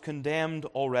not is condemned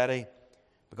already,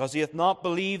 because he hath not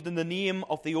believed in the name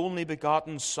of the only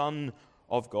begotten Son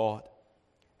of God.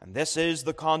 And this is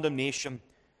the condemnation,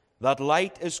 that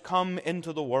light is come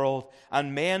into the world,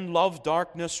 and men love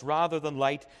darkness rather than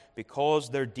light, because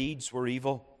their deeds were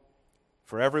evil.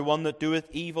 For every one that doeth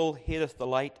evil hateth the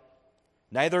light,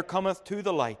 neither cometh to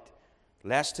the light,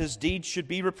 lest his deeds should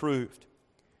be reproved.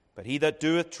 But he that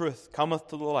doeth truth cometh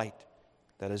to the light,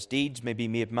 that his deeds may be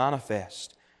made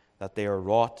manifest, that they are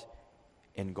wrought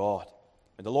in God.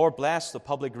 May the Lord bless the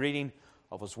public reading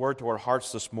of his word to our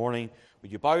hearts this morning.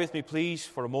 Would you bow with me, please,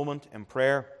 for a moment in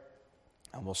prayer,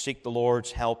 and we'll seek the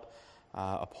Lord's help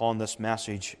upon this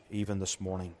message even this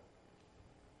morning.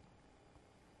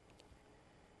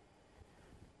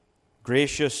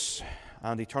 Gracious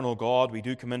and eternal God, we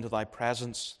do come into thy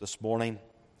presence this morning.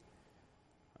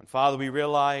 And Father, we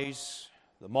realize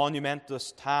the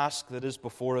monumentous task that is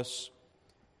before us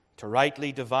to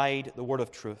rightly divide the word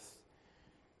of truth.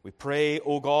 We pray,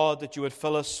 O God, that you would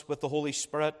fill us with the Holy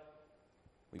Spirit.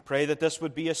 We pray that this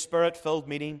would be a Spirit-filled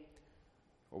meeting,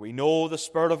 where we know the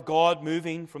Spirit of God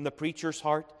moving from the preacher's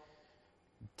heart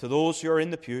to those who are in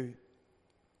the pew.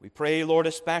 We pray, Lord,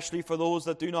 especially for those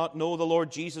that do not know the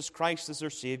Lord Jesus Christ as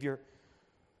their Savior,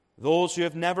 those who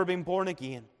have never been born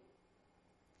again.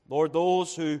 Lord,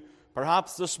 those who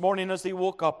perhaps this morning as they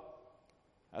woke up,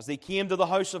 as they came to the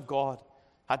house of God,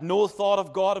 had no thought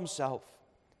of God himself,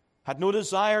 had no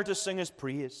desire to sing his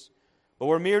praise, but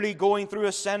were merely going through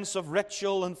a sense of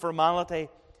ritual and formality,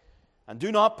 and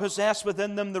do not possess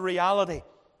within them the reality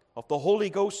of the Holy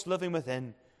Ghost living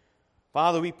within.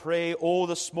 Father, we pray,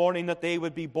 this morning that they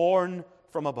would be born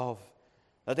from above,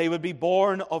 that they would be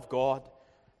born of God.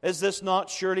 Is this not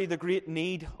surely the great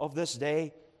need of this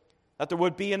day? That there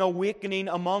would be an awakening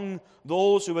among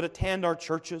those who would attend our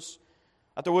churches,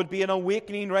 that there would be an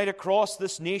awakening right across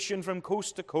this nation from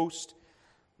coast to coast,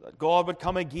 that God would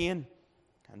come again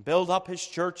and build up his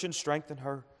church and strengthen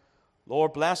her.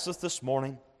 Lord, bless us this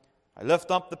morning. I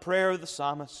lift up the prayer of the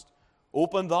psalmist.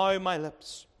 Open thou my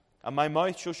lips, and my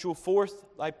mouth shall show forth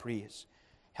thy praise.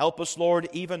 Help us, Lord,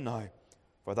 even now.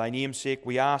 For thy name's sake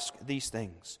we ask these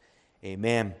things.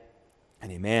 Amen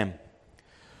and amen.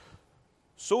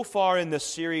 So far in this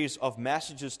series of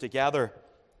messages together,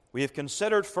 we have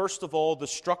considered, first of all, the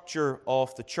structure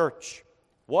of the church.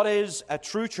 What is a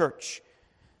true church?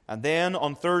 And then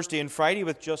on Thursday and Friday,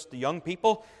 with just the young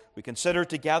people, we considered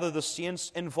together the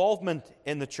saints' involvement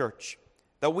in the church,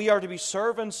 that we are to be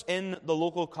servants in the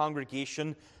local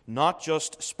congregation, not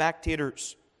just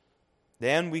spectators.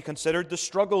 Then we considered the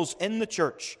struggles in the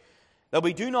church, that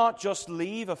we do not just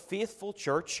leave a faithful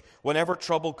church whenever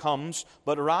trouble comes,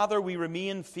 but rather we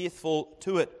remain faithful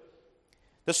to it.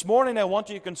 This morning I want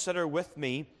you to consider with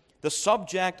me the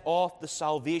subject of the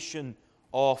salvation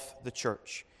of the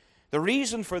church. The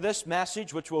reason for this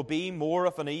message, which will be more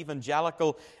of an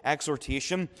evangelical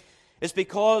exhortation, is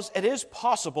because it is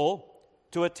possible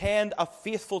to attend a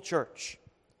faithful church.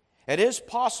 It is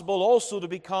possible also to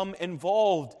become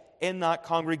involved in that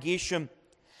congregation.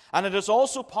 And it is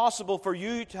also possible for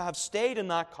you to have stayed in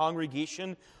that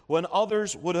congregation when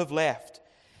others would have left.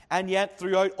 and yet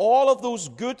throughout all of those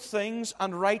good things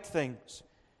and right things,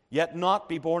 yet not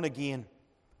be born again.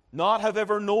 Not have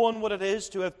ever known what it is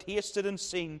to have tasted and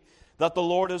seen that the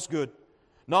Lord is good.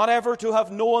 Not ever to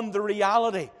have known the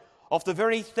reality of the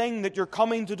very thing that you're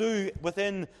coming to do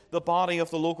within the body of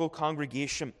the local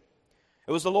congregation.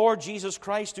 It was the Lord Jesus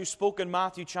Christ who spoke in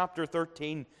Matthew chapter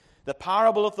 13, the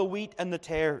parable of the wheat and the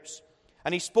tares.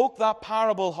 And He spoke that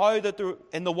parable, how that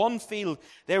in the one field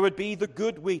there would be the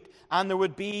good wheat and there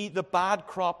would be the bad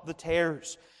crop, the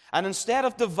tares. And instead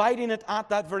of dividing it at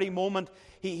that very moment,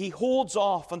 he holds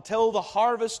off until the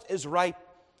harvest is ripe.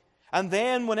 And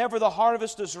then whenever the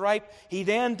harvest is ripe, He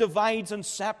then divides and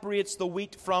separates the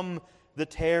wheat from the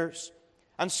tares.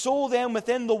 And so then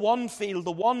within the one field,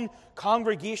 the one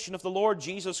congregation of the Lord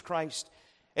Jesus Christ,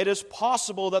 it is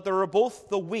possible that there are both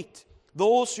the wheat,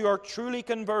 those who are truly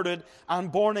converted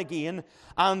and born again,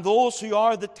 and those who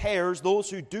are the tares, those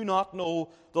who do not know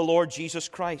the Lord Jesus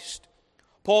Christ.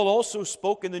 Paul also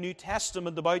spoke in the New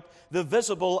Testament about the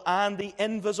visible and the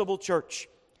invisible church.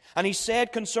 And he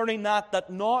said concerning that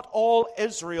not all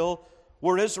Israel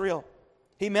were Israel.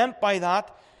 He meant by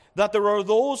that there are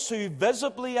those who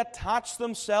visibly attach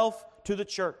themselves to the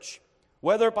church,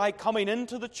 whether by coming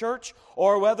into the church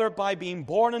or whether by being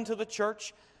born into the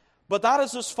church. But that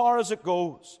is as far as it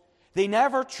goes. They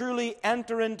never truly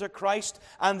enter into Christ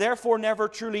and therefore never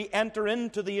truly enter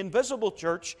into the invisible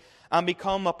church and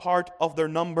become a part of their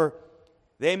number.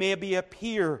 They may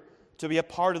appear to be a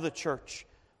part of the church,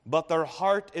 but their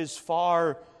heart is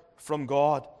far from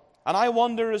God. And I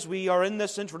wonder, as we are in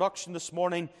this introduction this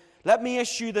morning, let me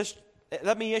issue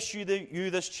you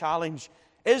this challenge.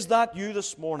 Is that you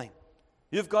this morning?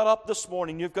 You've got up this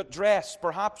morning, you've got dressed,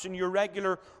 perhaps in your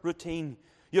regular routine.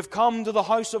 You've come to the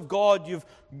house of God,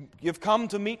 you've come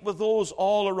to meet with those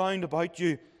all around about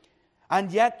you. And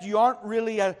yet you aren't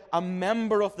really a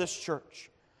member of this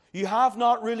church. You have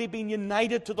not really been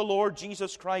united to the Lord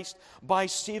Jesus Christ by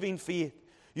saving faith.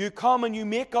 You come and you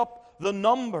make up the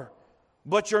number,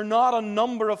 but you're not a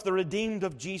number of the redeemed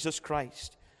of Jesus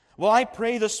Christ. Well, I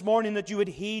pray this morning that you would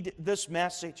heed this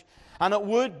message, and it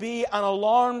would be an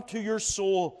alarm to your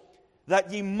soul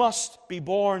that ye must be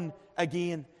born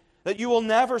again, that you will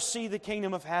never see the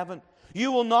kingdom of heaven.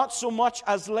 You will not so much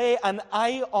as lay an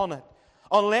eye on it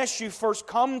unless you first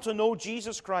come to know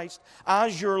Jesus Christ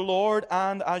as your Lord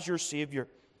and as your Savior.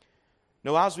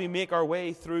 Now, as we make our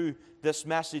way through this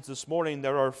message this morning,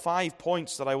 there are 5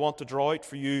 points that I want to draw out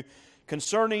for you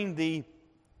concerning the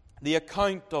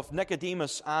account of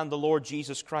Nicodemus and the Lord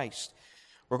Jesus Christ.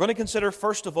 We're going to consider,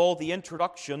 first of all, the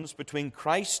introductions between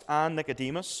Christ and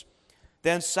Nicodemus.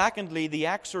 Then, secondly, the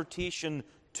exhortation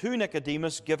to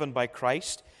Nicodemus given by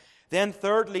Christ. Then,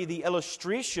 thirdly, the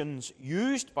illustrations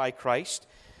used by Christ.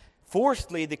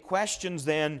 Fourthly, the questions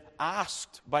then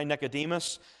asked by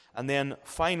Nicodemus. And then,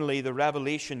 finally, the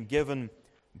revelation given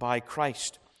by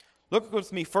Christ. Look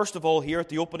with me, first of all, here at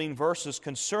the opening verses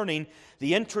concerning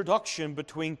the introduction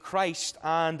between Christ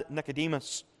and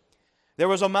Nicodemus. There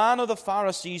was a man of the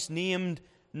Pharisees named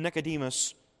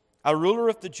Nicodemus, a ruler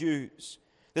of the Jews.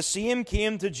 The same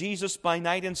came to Jesus by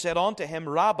night and said unto him,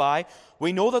 Rabbi,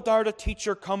 we know that thou art a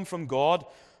teacher come from God,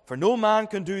 for no man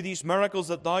can do these miracles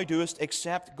that thou doest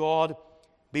except God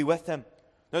be with him.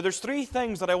 Now there's 3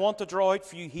 things that I want to draw out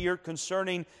for you here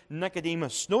concerning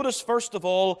Nicodemus. Notice first of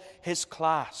all his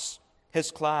class.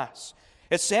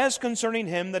 It says concerning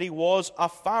him that he was a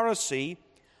Pharisee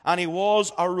and he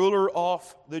was a ruler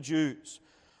of the Jews.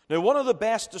 Now, one of the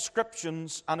best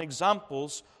descriptions and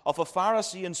examples of a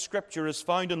Pharisee in Scripture is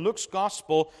found in Luke's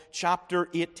Gospel, chapter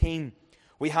 18.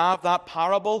 We have that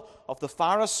parable of the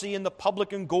Pharisee and the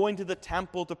publican going to the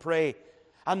temple to pray.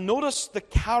 And notice the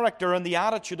character and the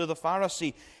attitude of the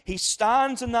Pharisee. He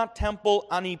stands in that temple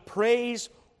and he prays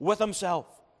with himself.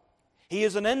 He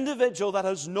is an individual that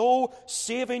has no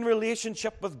saving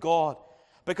relationship with God.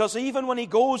 Because even when he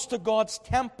goes to God's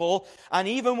temple and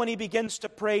even when he begins to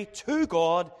pray to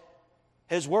God,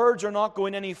 his words are not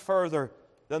going any further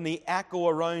than the echo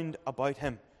around about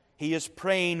him. He is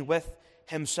praying with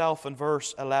himself in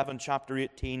verse 11, chapter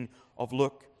 18 of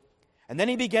Luke. And then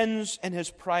he begins in his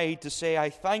pride to say, I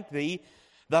thank thee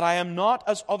that I am not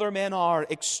as other men are,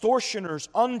 extortioners,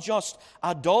 unjust,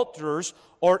 adulterers,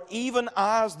 or even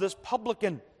as this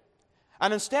publican.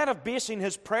 And instead of basing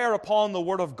his prayer upon the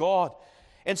Word of God,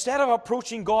 instead of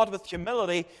approaching God with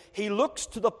humility, he looks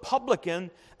to the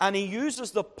publican and he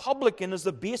uses the publican as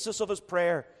the basis of his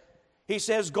prayer. He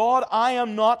says, God, I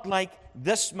am not like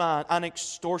this man, an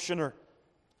extortioner.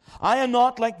 I am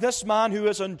not like this man who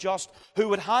is unjust, who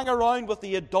would hang around with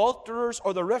the adulterers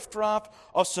or the riffraff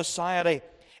of society.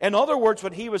 In other words,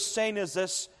 what he was saying is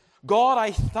this, God,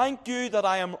 I thank you that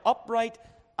I am upright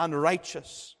and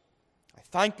righteous. I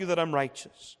thank you that I'm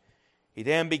righteous. He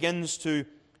then begins to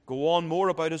go on more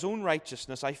about his own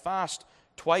righteousness. I fast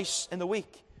twice in the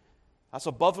week. That's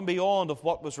above and beyond of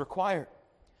what was required.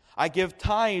 I give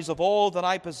tithes of all that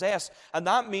I possess. And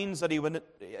that means that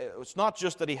it's not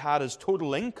just that he had his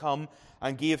total income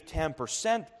and gave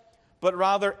 10%, but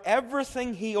rather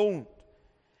everything he owned,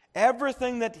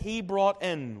 everything that he brought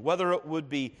in, whether it would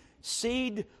be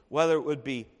seed, whether it would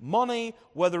be money,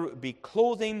 whether it would be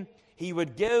clothing, he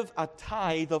would give a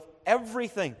tithe of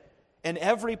everything in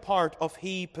every part of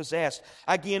he possessed.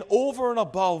 Again, over and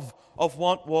above of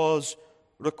what was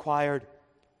required.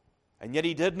 And yet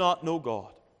he did not know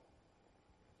God.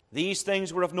 These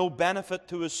things were of no benefit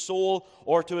to his soul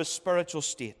or to his spiritual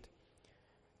state.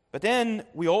 But then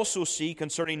we also see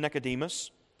concerning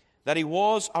Nicodemus that he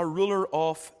was a ruler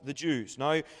of the Jews.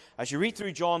 Now, as you read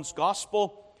through John's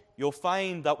Gospel, you'll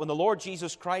find that when the Lord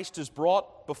Jesus Christ is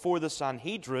brought before the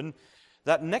Sanhedrin,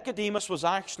 that Nicodemus was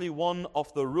actually one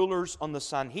of the rulers on the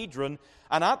Sanhedrin,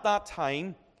 and at that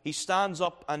time he stands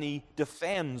up and he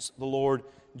defends the Lord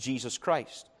Jesus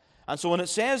Christ. And so when it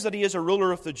says that he is a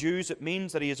ruler of the Jews, it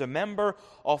means that he is a member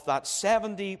of that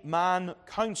 70-man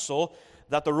council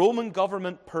that the Roman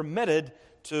government permitted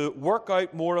to work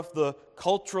out more of the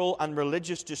cultural and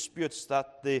religious disputes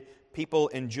that the people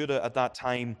in Judah at that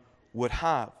time would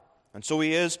have. And so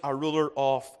he is a ruler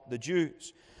of the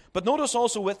Jews. But notice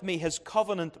also with me his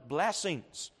covenant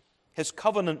blessings. His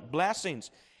covenant blessings.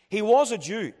 He was a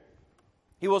Jew.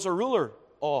 He was a ruler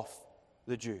of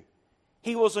the Jew.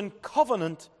 He was in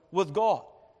covenant with God.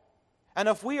 And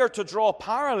if we are to draw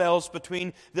parallels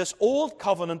between this old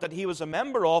covenant that he was a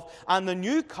member of and the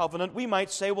new covenant, we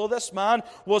might say, well, this man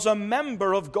was a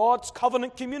member of God's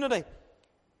covenant community.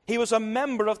 He was a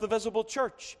member of the visible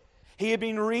church. He had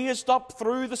been raised up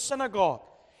through the synagogue.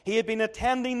 He had been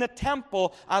attending the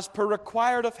temple as per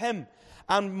required of him.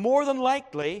 And more than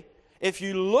likely, if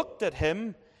you looked at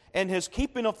him in his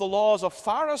keeping of the laws of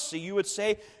Pharisee, you would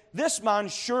say, this man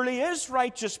surely is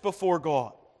righteous before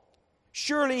God.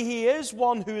 Surely he is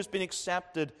one who has been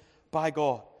accepted by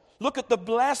God. Look at the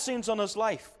blessings on his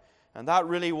life. And that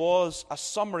really was a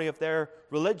summary of their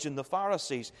religion, the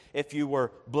Pharisees. If you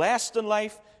were blessed in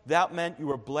life, that meant you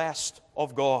were blessed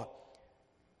of God.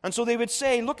 And so they would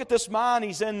say, look at this man,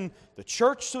 he's in the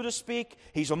church, so to speak.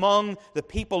 He's among the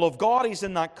people of God. He's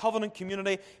in that covenant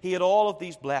community. He had all of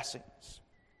these blessings.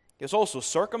 He was also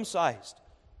circumcised.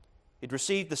 He'd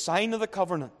received the sign of the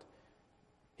covenant.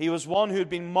 He was one who had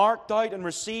been marked out and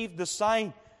received the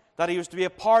sign that he was to be a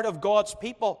part of God's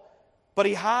people. But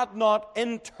he had not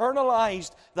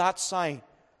internalized that sign.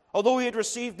 Although he had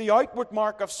received the outward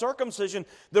mark of circumcision,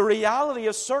 the reality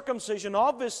of circumcision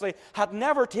obviously had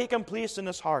never taken place in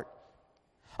his heart.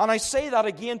 And I say that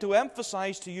again to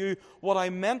emphasize to you what I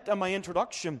meant in my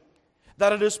introduction,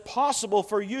 that it is possible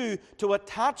for you to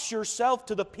attach yourself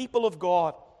to the people of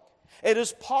God. It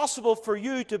is possible for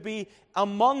you to be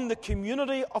among the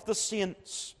community of the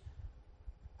saints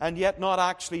and yet not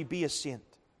actually be a saint.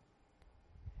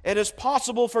 It is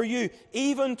possible for you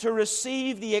even to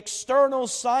receive the external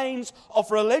signs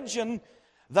of religion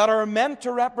that are meant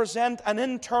to represent an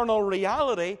internal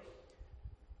reality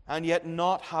and yet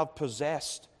not have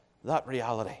possessed that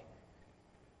reality.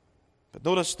 But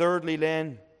notice thirdly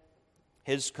then,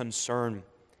 his concern.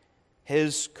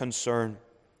 His concern.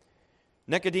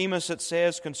 Nicodemus, it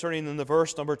says concerning in the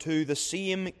verse number 2, the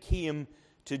same came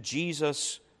to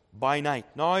Jesus by night.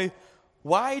 Now,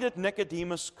 why did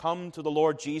Nicodemus come to the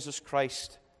Lord Jesus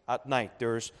Christ at night?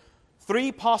 There's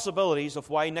three possibilities of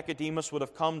why Nicodemus would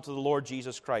have come to the Lord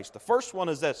Jesus Christ. The first one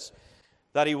is this,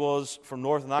 that he was from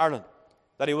Northern Ireland,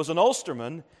 that he was an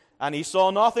Ulsterman, and he saw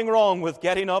nothing wrong with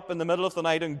getting up in the middle of the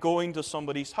night and going to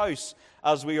somebody's house,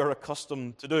 as we are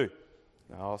accustomed to do.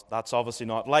 Now, that's obviously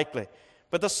not likely.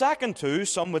 But the second two,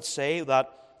 some would say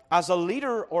that as a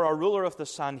leader or a ruler of the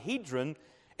Sanhedrin,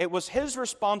 it was his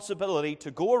responsibility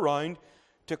to go around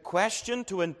to question,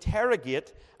 to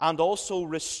interrogate, and also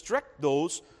restrict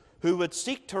those who would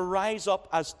seek to rise up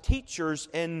as teachers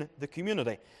in the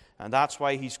community. And that's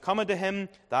why he's coming to him,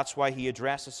 that's why he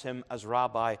addresses him as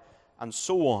rabbi, and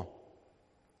so on.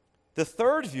 The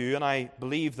third view, and I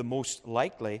believe the most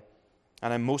likely,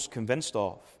 and I'm most convinced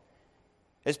of,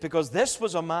 is because this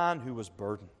was a man who was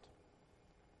burdened.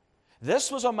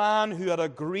 This was a man who had a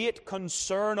great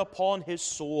concern upon his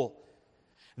soul.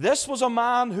 This was a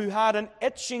man who had an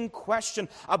itching question,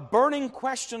 a burning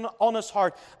question on his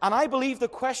heart. And I believe the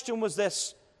question was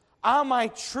this: am I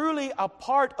truly a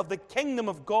part of the kingdom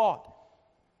of God?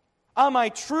 Am I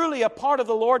truly a part of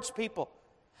the Lord's people?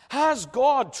 Has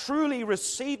God truly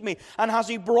received me? And has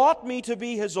He brought me to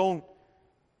be His own?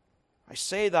 I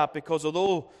say that because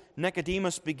although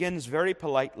Nicodemus begins very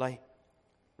politely,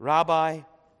 Rabbi,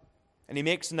 and he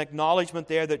makes an acknowledgement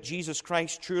there that Jesus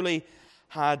Christ truly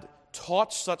had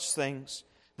taught such things,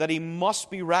 that He must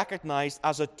be recognized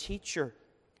as a teacher.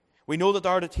 We know that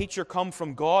our teacher come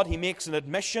from God. He makes an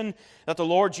admission that the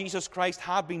Lord Jesus Christ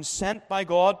had been sent by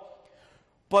God.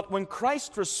 But when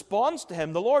Christ responds to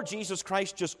him, the Lord Jesus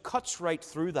Christ just cuts right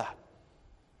through that.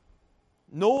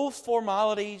 No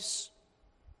formalities,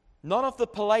 none of the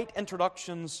polite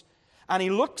introductions. And He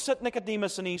looks at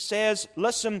Nicodemus and He says,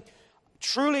 listen,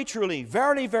 truly, truly,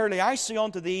 verily, verily, I say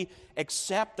unto thee,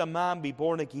 except a man be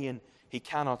born again, he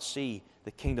cannot see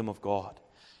the kingdom of God.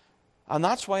 And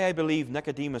that's why I believe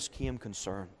Nicodemus came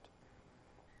concerned.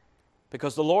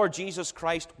 Because the Lord Jesus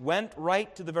Christ went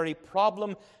right to the very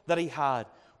problem that he had,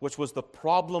 which was the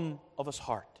problem of his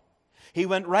heart. He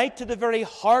went right to the very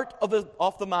heart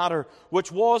of the matter,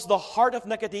 which was the heart of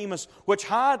Nicodemus, which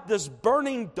had this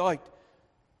burning doubt.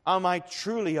 Am I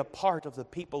truly a part of the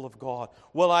people of God?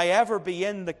 Will I ever be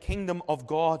in the kingdom of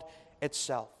God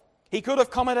itself? He could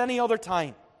have come at any other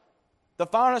time. The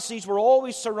Pharisees were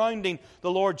always surrounding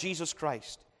the Lord Jesus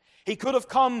Christ. He could have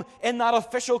come in that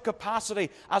official capacity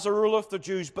as a ruler of the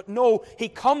Jews. But no, He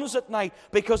comes at night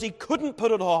because He couldn't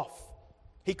put it off.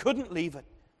 He couldn't leave it.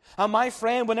 And my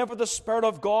friend, whenever the Spirit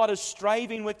of God is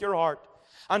striving with your heart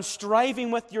and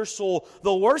striving with your soul,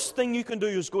 the worst thing you can do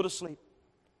is go to sleep.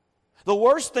 The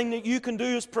worst thing that you can do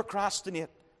is procrastinate.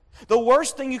 The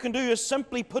worst thing you can do is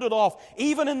simply put it off,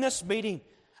 even in this meeting.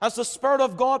 As the Spirit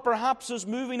of God perhaps is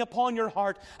moving upon your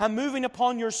heart and moving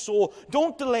upon your soul,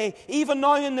 don't delay. Even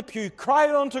now in the pew, cry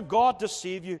out unto God to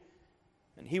save you,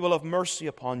 and He will have mercy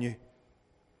upon you.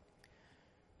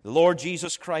 The Lord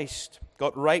Jesus Christ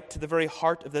got right to the very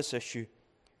heart of this issue.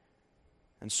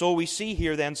 And so we see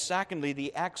here then, secondly,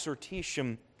 the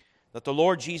exhortation that the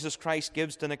Lord Jesus Christ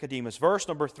gives to Nicodemus. Verse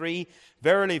number 3,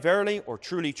 verily, verily, or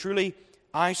truly, truly,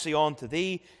 I say unto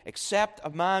thee, except a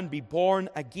man be born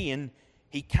again,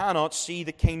 he cannot see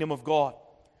the kingdom of God.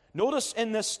 Notice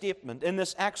in this statement, in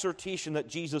this exhortation that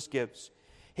Jesus gives,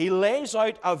 He lays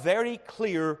out a very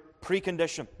clear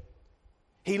precondition.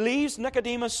 He leaves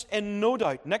Nicodemus in no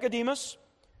doubt. Nicodemus,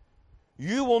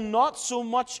 you will not so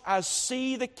much as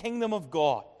see the kingdom of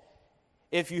God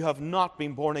if you have not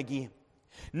been born again.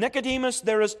 Nicodemus,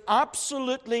 there is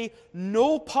absolutely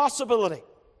no possibility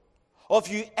of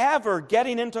you ever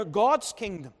getting into God's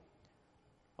kingdom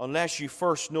unless you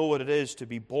first know what it is to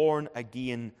be born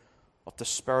again of the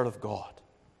Spirit of God.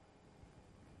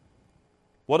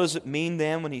 What does it mean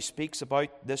then when He speaks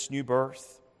about this new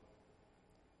birth?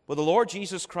 Well, the Lord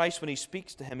Jesus Christ, when He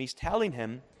speaks to him, He's telling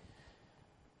him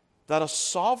that a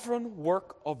sovereign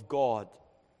work of God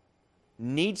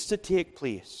needs to take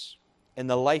place in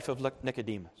the life of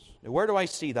Nicodemus. Now, where do I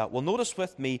see that? Well, notice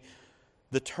with me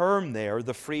the term there,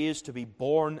 the phrase to be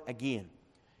born again.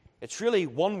 It's really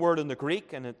one word in the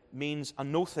Greek, and it means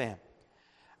anothen.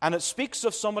 And it speaks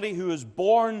of somebody who is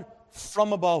born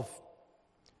from above.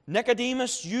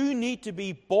 Nicodemus, you need to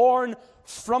be born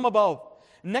from above.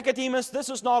 Nicodemus, this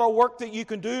is not a work that you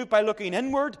can do by looking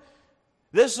inward.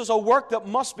 This is a work that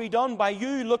must be done by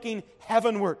you looking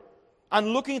heavenward and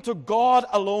looking to God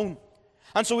alone.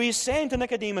 And so He's saying to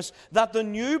Nicodemus that the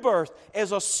new birth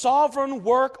is a sovereign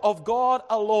work of God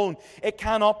alone. It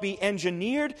cannot be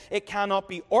engineered, it cannot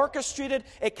be orchestrated,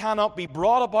 it cannot be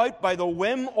brought about by the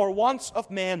whim or wants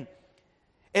of men.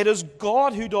 It is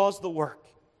God who does the work.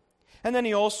 And then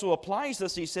He also applies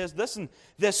this. He says, listen,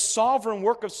 this sovereign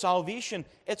work of salvation,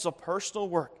 it's a personal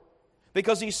work.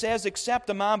 Because He says, except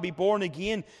a man be born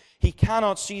again, he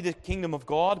cannot see the kingdom of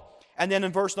God. And then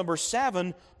in verse number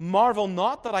 7, marvel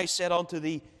not that I said unto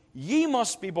thee, ye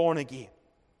must be born again.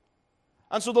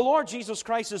 And so the Lord Jesus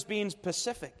Christ is being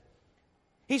specific.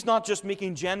 He's not just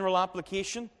making general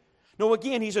application. No,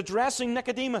 again, He's addressing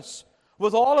Nicodemus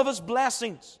with all of his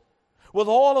blessings, with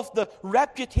all of the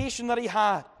reputation that he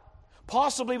had,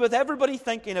 possibly with everybody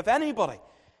thinking,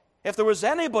 if there was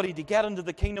anybody to get into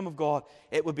the kingdom of God,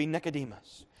 it would be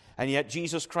Nicodemus. And yet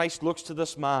Jesus Christ looks to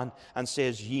this man and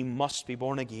says, ye must be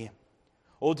born again.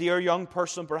 Oh, dear young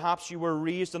person, perhaps you were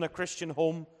raised in a Christian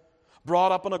home,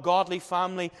 brought up in a godly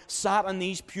family, sat in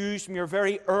these pews from your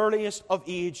very earliest of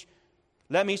age.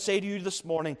 Let me say to you this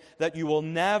morning that you will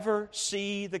never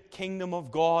see the kingdom of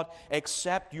God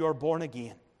except you are born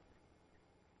again.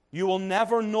 You will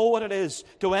never know what it is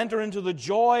to enter into the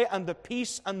joy and the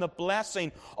peace and the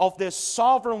blessing of this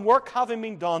sovereign work having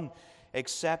been done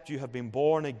except you have been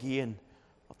born again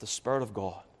of the Spirit of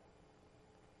God.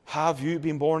 Have you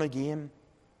been born again?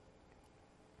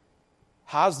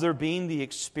 Has there been the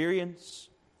experience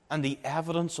and the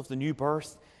evidence of the new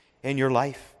birth in your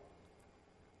life?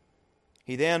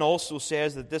 He then also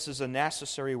says that this is a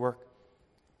necessary work.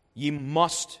 Ye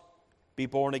must be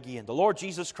born again. The Lord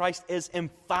Jesus Christ is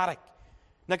emphatic.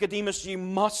 Nicodemus, you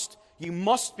must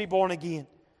be born again.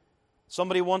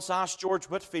 Somebody once asked George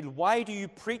Whitefield, why do you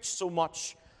preach so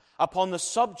much upon the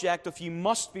subject of you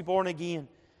must be born again?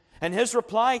 And his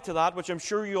reply to that, which I'm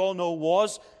sure you all know,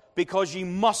 was, because ye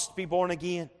must be born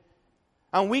again.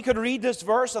 And we could read this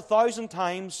verse 1,000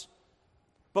 times,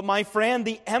 but my friend,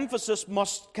 the emphasis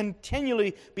must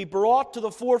continually be brought to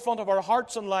the forefront of our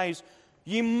hearts and lives.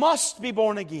 Ye must be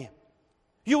born again.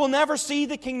 You will never see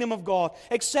the kingdom of God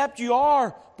except you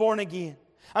are born again.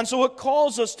 And so it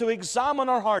calls us to examine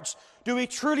our hearts. Do we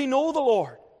truly know the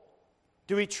Lord?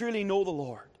 Do we truly know the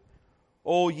Lord?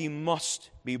 Oh, ye must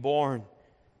be born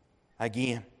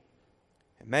again.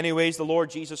 In many ways, the Lord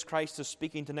Jesus Christ is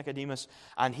speaking to Nicodemus,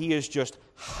 and he is just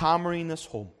hammering this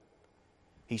home.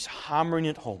 He's hammering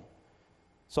it home.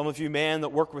 Some of you men that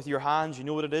work with your hands, you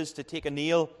know what it is to take a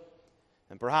nail,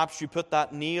 and perhaps you put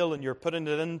that nail and you're putting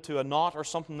it into a knot or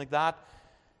something like that,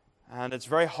 and it's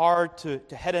very hard to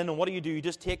hit in. And what do? You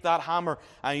just take that hammer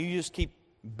and you just keep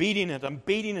beating it and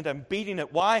beating it and beating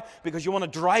it. Why? Because you want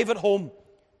to drive it home.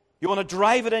 You want to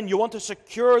drive it in. You want to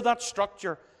secure that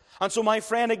structure. And so, my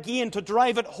friend, again, to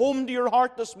drive it home to your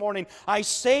heart this morning, I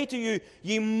say to you,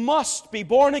 ye must be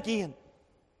born again.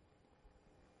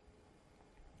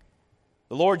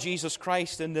 The Lord Jesus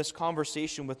Christ, in this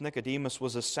conversation with Nicodemus,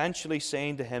 was essentially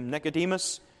saying to him,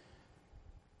 Nicodemus,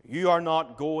 you are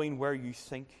not going where you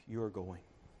think you're going.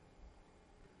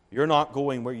 You're not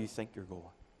going where you think you're going.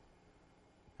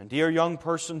 And dear young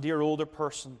person, dear older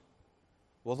person,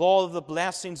 with all of the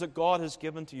blessings that God has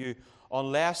given to you,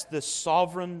 unless this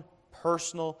sovereign,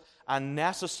 personal, and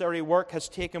necessary work has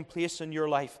taken place in your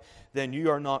life, then you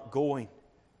are not going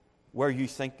where you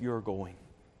think you're going.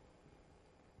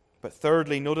 But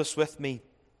thirdly, notice with me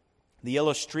the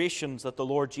illustrations that the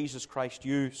Lord Jesus Christ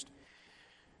used.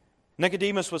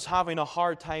 Nicodemus was having a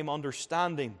hard time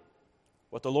understanding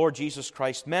what the Lord Jesus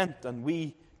Christ meant, and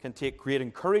we can take great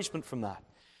encouragement from that.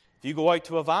 If you go out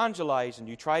to evangelize and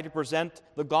you try to present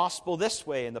the gospel this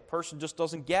way and the person just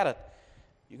doesn't get it,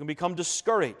 you can become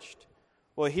discouraged.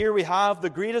 Well, here we have the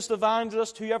greatest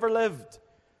evangelist who ever lived,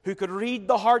 who could read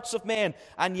the hearts of men,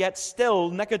 and yet still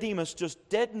Nicodemus just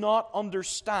did not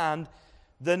understand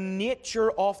the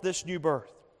nature of this new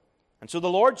birth. And so the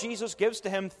Lord Jesus gives to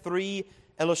him three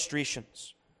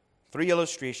illustrations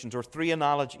or three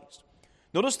analogies.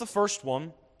 Notice the first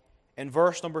one in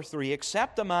verse number 3,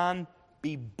 except a man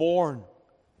be born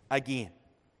again.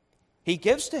 He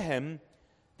gives to him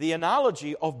the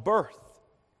analogy of birth.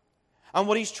 And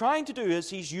what he's trying to do is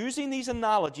he's using these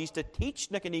analogies to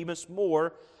teach Nicodemus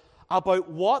more about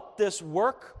what this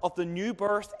work of the new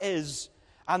birth is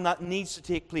and that needs to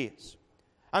take place.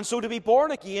 And so to be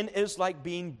born again is like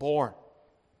being born.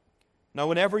 Now,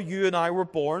 whenever you and I were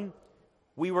born,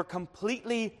 we were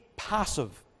completely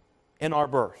passive in our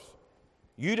birth.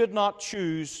 You did not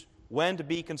choose when to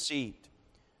be conceived.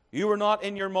 You were not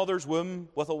in your mother's womb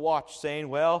with a watch saying,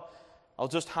 well, I'll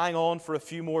just hang on for a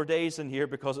few more days in here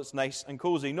because it's nice and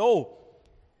cozy. No,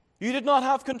 you did not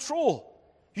have control.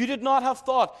 You did not have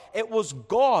thought. It was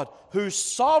God who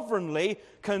sovereignly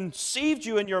conceived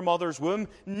you in your mother's womb,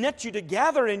 knit you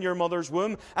together in your mother's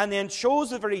womb, and then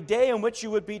chose the very day in which you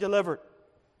would be delivered.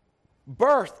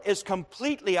 Birth is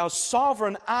completely a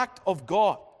sovereign act of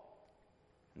God.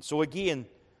 And so again,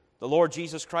 the Lord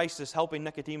Jesus Christ is helping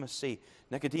Nicodemus see,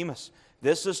 Nicodemus,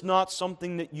 this is not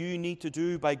something that you need to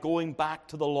do by going back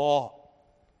to the law.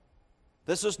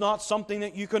 This is not something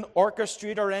that you can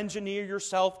orchestrate or engineer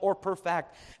yourself or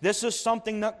perfect. This is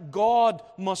something that God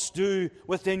must do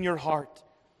within your heart.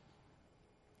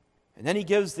 And then he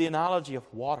gives the analogy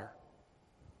of water.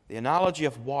 The analogy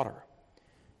of water.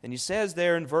 And he says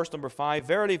there in verse number 5,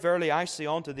 verily, verily, I say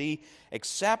unto thee,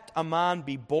 except a man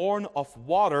be born of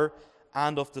water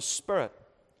and of the Spirit.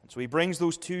 And so he brings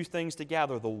those two things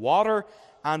together, the water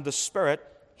and the Spirit.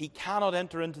 He cannot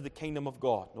enter into the kingdom of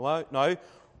God. Now,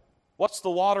 what's the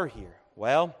water here?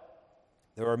 Well,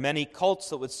 there are many cults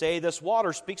that would say this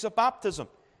water speaks of baptism,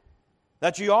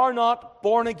 that you are not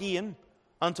born again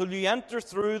until you enter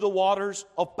through the waters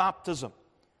of baptism.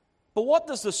 But what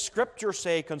does the Scripture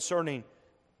say concerning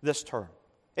this term?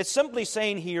 It's simply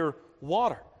saying here,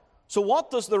 water. So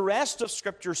what does the rest of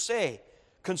Scripture say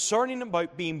concerning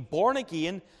about being born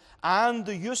again and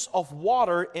the use of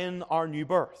water in our new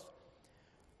birth?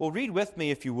 Well, read with me,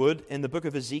 if you would, in the book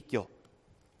of Ezekiel.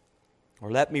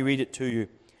 Or let me read it to you.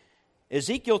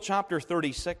 Ezekiel chapter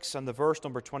 36 and the verse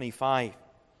number 25.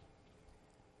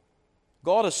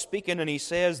 God is speaking, and He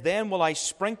says, "Then will I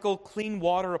sprinkle clean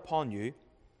water upon you,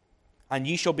 and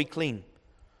ye shall be clean.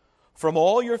 From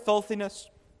all your filthiness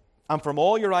and from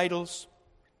all your idols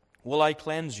will I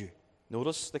cleanse you."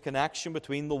 Notice the connection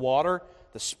between the water,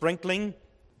 the sprinkling,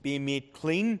 being made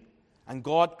clean, and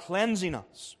God cleansing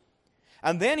us.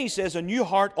 And then He says, "A new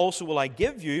heart also will I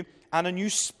give you, and a new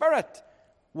spirit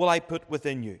will I put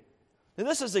within you." Now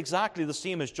this is exactly the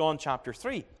same as John chapter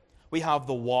 3. We have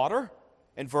the water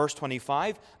in verse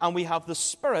 25, and we have the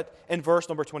Spirit in verse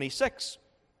number 26.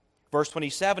 Verse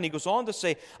 27, He goes on to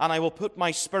say, "And I will put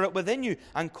my Spirit within you,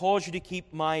 and cause you to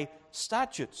keep my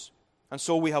statutes." And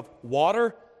so we have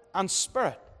water and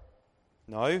Spirit.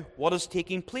 Now, what is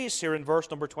taking place here in verse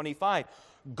number 25?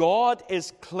 God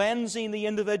is cleansing the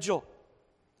individual.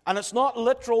 And it's not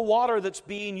literal water that's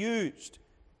being used.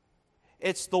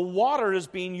 It's the water is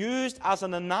being used as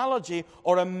an analogy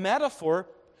or a metaphor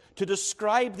to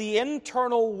describe the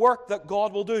internal work that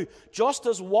God will do. Just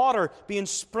as water being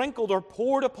sprinkled or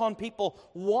poured upon people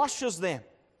washes them,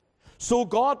 so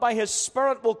God by His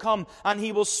Spirit will come and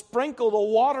He will sprinkle the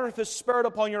water of His Spirit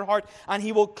upon your heart, and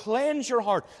He will cleanse your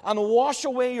heart and wash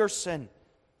away your sin.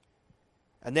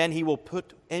 And then He will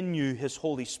put in you His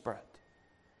Holy Spirit.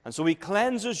 And so He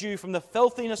cleanses you from the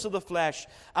filthiness of the flesh,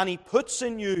 and He puts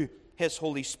in you His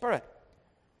Holy Spirit.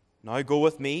 Now go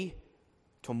with me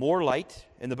to more light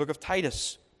in the book of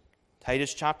Titus.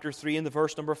 Titus chapter 3 and the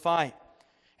verse number 5.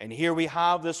 And here we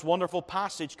have this wonderful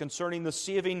passage concerning the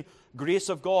saving grace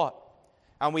of God.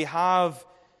 And we have,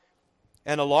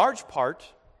 in a large part,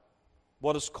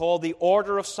 what is called the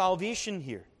order of salvation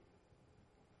here.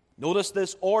 Notice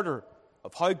this order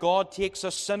of how God takes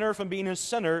a sinner from being a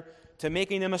sinner to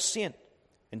making him a saint.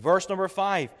 In verse number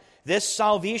 5, "This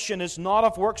salvation is not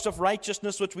of works of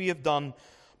righteousness which we have done,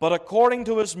 but according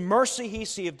to His mercy He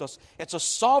saved us." It's a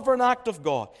sovereign act of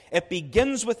God. It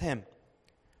begins with Him.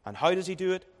 And how does He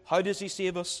do it? How does He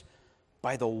save us?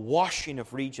 By the washing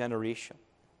of regeneration.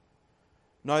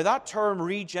 Now that term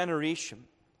regeneration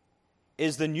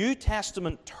is the New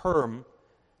Testament term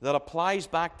that applies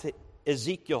back to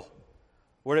Ezekiel,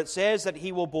 where it says that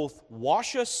He will both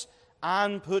wash us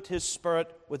and put His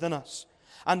Spirit within us.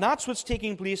 And that's what's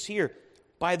taking place here.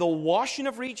 By the washing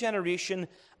of regeneration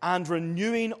and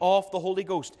renewing of the Holy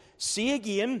Ghost. See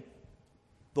again,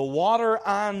 the water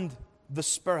and the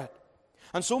Spirit.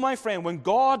 And so, my friend, when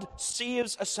God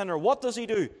saves a sinner, what does He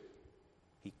do?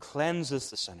 He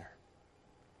cleanses the sinner.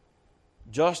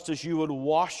 Just as you would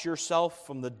wash yourself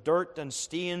from the dirt and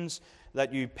stains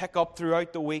that you pick up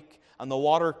throughout the week, and the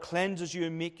water cleanses you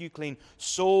and makes you clean,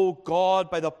 so God,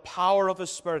 by the power of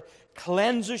His Spirit,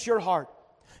 cleanses your heart,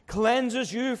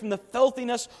 cleanses you from the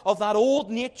filthiness of that old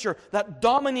nature that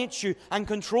dominates you and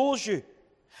controls you.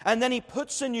 And then He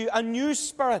puts in you a new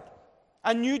spirit,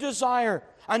 a new desire,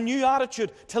 a new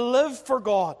attitude to live for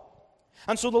God.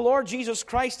 And so the Lord Jesus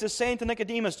Christ is saying to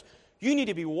Nicodemus, you need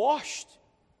to be washed.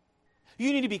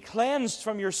 You need to be cleansed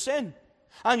from your sin.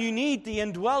 And you need the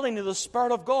indwelling of the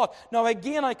Spirit of God. Now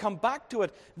again, I come back to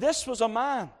it. This was a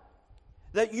man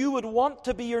that you would want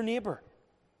to be your neighbor.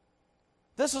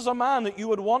 This is a man that you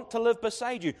would want to live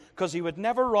beside you, because he would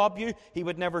never rob you, he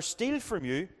would never steal from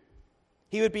you.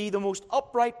 He would be the most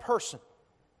upright person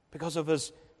because of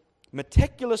his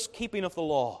meticulous keeping of the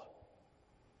law.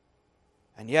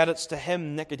 And yet it's to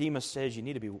him Nicodemus says you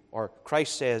need to be, or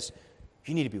Christ says,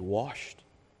 you need to be washed.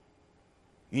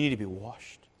 You need to be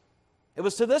washed. It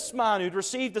was to this man who'd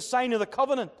received the sign of the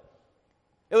covenant.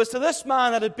 It was to this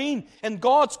man that had been in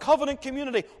God's covenant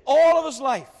community all of his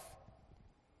life.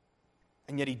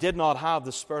 And yet he did not have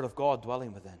the Spirit of God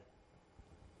dwelling within.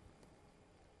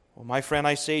 Well, my friend,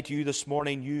 I say to you this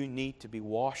morning, you need to be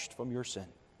washed from your sin.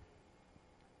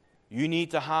 You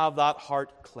need to have that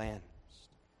heart cleansed.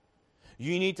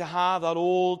 You need to have that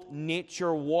old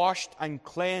nature washed and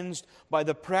cleansed by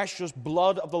the precious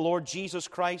blood of the Lord Jesus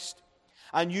Christ.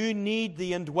 And you need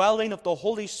the indwelling of the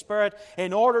Holy Spirit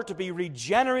in order to be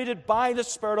regenerated by the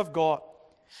Spirit of God.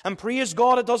 And praise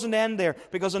God, it doesn't end there,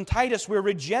 because in Titus we're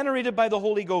regenerated by the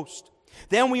Holy Ghost.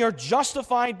 Then we are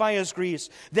justified by His grace.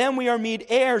 Then we are made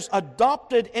heirs,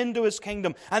 adopted into His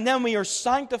kingdom. And then we are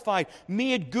sanctified,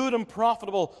 made good and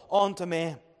profitable unto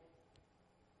men.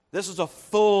 This is a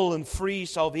full and free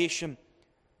salvation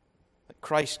that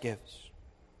Christ gives.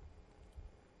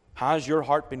 Has your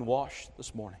heart been washed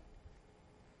this morning?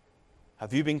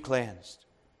 Have you been cleansed?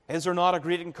 Is there not a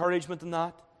great encouragement in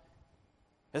that?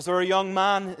 Is there a young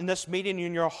man in this meeting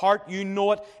in your heart, you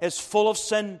know it, is full of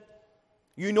sin?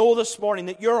 You know this morning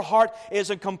that your heart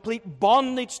is in complete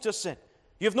bondage to sin.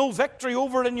 You have no victory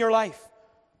over it in your life.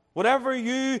 Whatever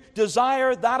you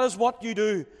desire, that is what you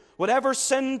do. Whatever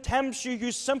sin tempts you,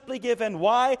 you simply give in.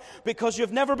 Why? Because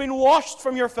you've never been washed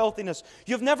from your filthiness.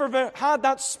 You've never had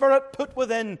that Spirit put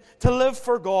within to live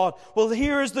for God. Well,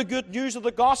 here is the good news of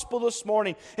the gospel this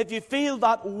morning. If you feel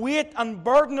that weight and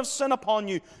burden of sin upon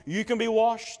you, you can be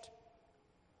washed.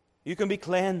 You can be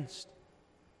cleansed.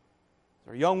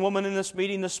 There's a young woman in this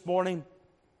meeting this morning,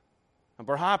 and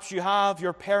perhaps you have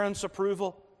your parents'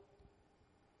 approval.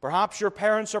 Perhaps your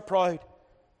parents are proud.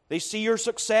 They see your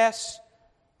success.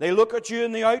 They look at you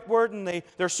in the outward, and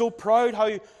they're so proud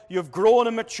how you've grown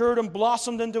and matured and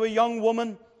blossomed into a young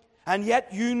woman. And yet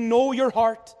you know your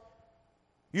heart.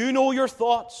 You know your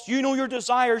thoughts. You know your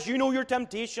desires. You know your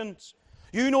temptations.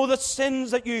 You know the sins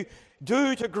that you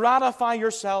do to gratify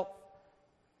yourself.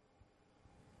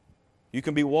 You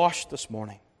can be washed this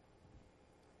morning.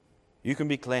 You can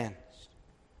be cleansed.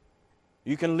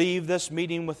 You can leave this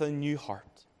meeting with a new heart.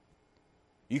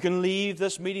 You can leave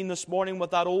this meeting this morning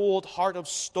with that old heart of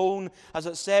stone, as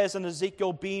it says in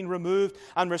Ezekiel, being removed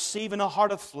and receiving a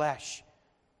heart of flesh.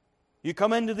 You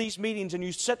come into these meetings and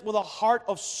you sit with a heart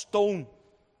of stone.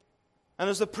 And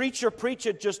as the preacher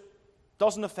preaches, it just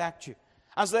doesn't affect you.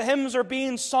 As the hymns are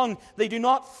being sung, they do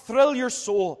not thrill your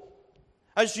soul.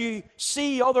 As you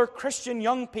see other Christian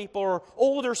young people or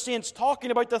older saints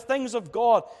talking about the things of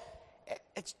God,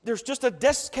 there's just a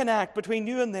disconnect between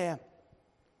you and them.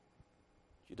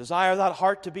 You desire that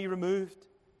heart to be removed?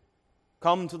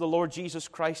 Come to the Lord Jesus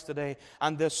Christ today,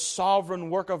 and this sovereign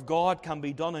work of God can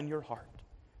be done in your heart.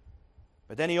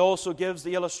 But then he also gives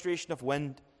the illustration of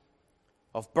wind,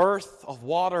 of birth, of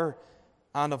water,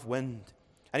 and of wind.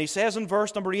 And he says in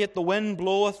verse number 8, the wind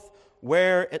bloweth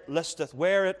where it listeth,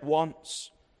 where it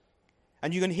wants.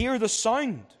 And you can hear the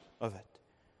sound of it,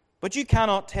 but you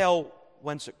cannot tell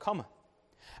whence it cometh.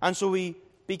 And so he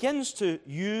begins to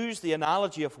use the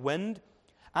analogy of wind,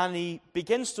 and he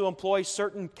begins to employ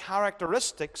certain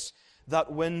characteristics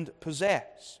that wind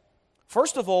possess.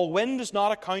 First of all, wind is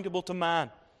not accountable to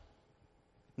man.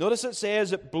 Notice it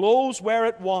says it blows where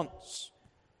it wants.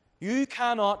 You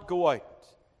cannot go out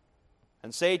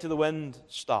and say to the wind,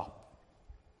 stop.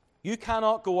 You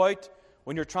cannot go out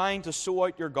when you're trying to sow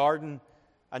out your garden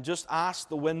and just ask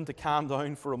the wind to calm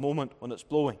down for a moment when it's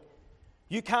blowing.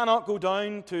 You cannot go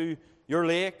down to your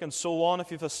lake and so on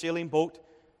if you have a sailing boat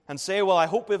and say, well, I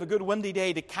hope we have a good windy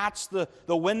day to catch the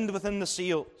wind within the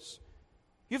sails.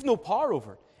 You have no power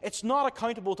over it. It's not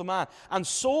accountable to man. And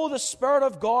so the Spirit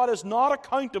of God is not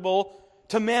accountable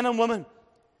to men and women.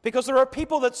 Because there are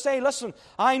people that say, listen,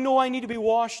 I know I need to be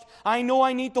washed. I know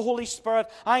I need the Holy Spirit.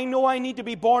 I know I need to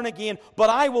be born again.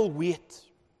 But I will wait.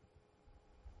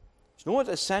 You know what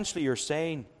essentially you're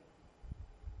saying?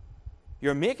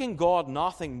 You're making God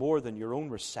nothing more than your own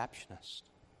receptionist.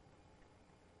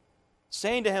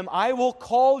 Saying to Him, I will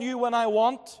call you when I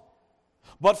want,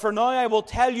 but for now I will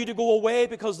tell you to go away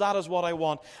because that is what I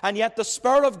want. And yet the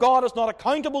Spirit of God is not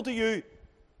accountable to you.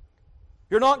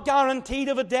 You're not guaranteed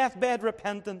of a deathbed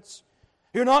repentance.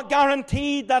 You're not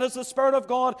guaranteed that as the Spirit of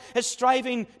God is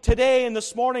striving today and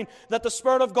this morning, that the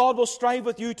Spirit of God will strive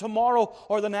with you tomorrow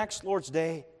or the next Lord's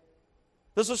Day.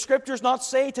 Does the Scriptures not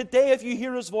say today, if you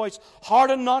hear His voice,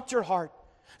 harden not your heart?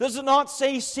 Does it not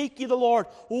say, seek ye the Lord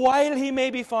while He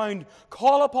may be found?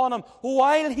 Call upon Him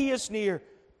while He is near.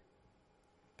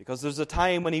 Because there's a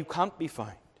time when He can't be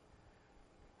found.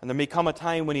 And there may come a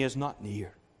time when He is not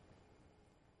near.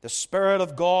 The Spirit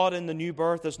of God in the new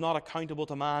birth is not accountable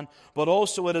to man, but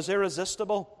also it is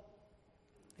irresistible.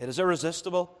 It is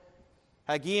irresistible.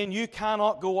 Again, you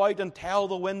cannot go out and tell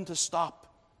the wind to stop.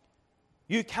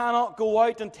 You cannot go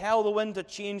out and tell the wind to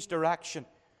change direction.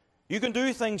 You can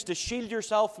do things to shield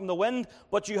yourself from the wind,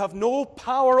 but you have no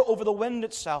power over the wind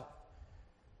itself.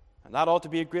 And that ought to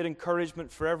be a great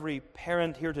encouragement for every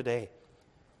parent here today,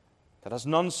 that as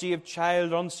an unsaved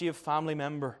child, unsaved family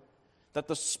member, that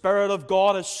the Spirit of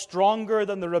God is stronger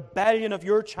than the rebellion of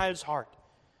your child's heart.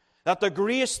 That the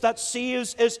grace that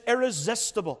saves is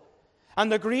irresistible. And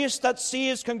the grace that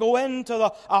saves can go into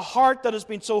a heart that has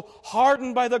been so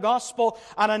hardened by the gospel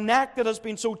and a neck that has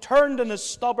been so turned and is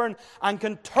stubborn and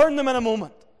can turn them in a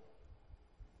moment.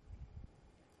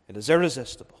 It is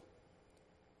irresistible.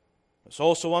 It's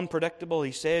also unpredictable.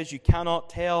 He says you cannot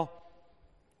tell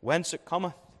whence it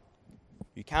cometh.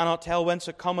 You cannot tell whence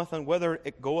it cometh and whither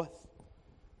it goeth.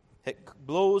 It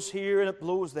blows here and it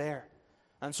blows there.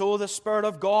 And so the Spirit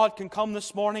of God can come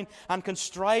this morning and can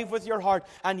strive with your heart,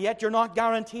 and yet you're not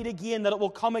guaranteed again that it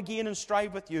will come again and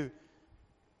strive with you.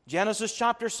 Genesis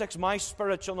chapter 6, my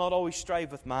spirit shall not always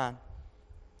strive with man.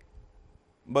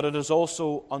 But it is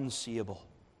also unseeable.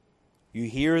 You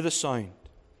hear the sound,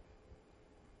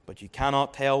 but you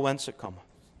cannot tell whence it cometh.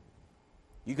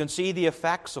 You can see the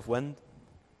effects of wind.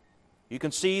 You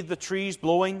can see the trees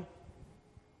blowing.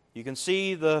 You can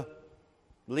see the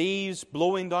leaves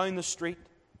blowing down the street.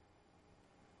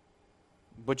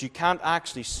 But you can't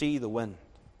actually see the wind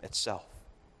itself.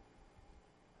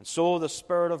 And so the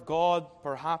Spirit of God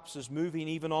perhaps is moving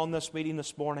even on this meeting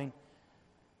this morning.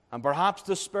 And perhaps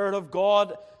the Spirit of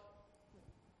God,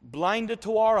 blinded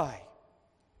to our eye,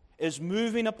 is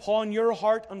moving upon your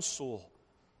heart and soul.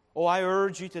 Oh, I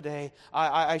urge you today,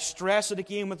 I stress it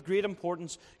again with great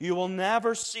importance, you will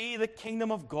never see the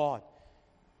kingdom of God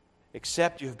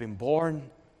except you have been born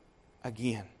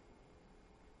again.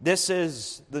 This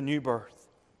is the new birth.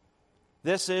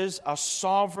 This is a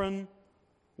sovereign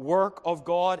work of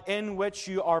God in which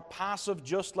you are passive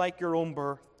just like your own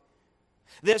birth.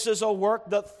 This is a work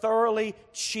that thoroughly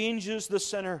changes the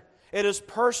sinner. It is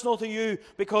personal to you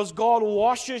because God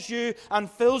washes you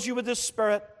and fills you with His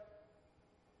Spirit.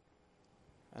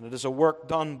 And it is a work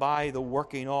done by the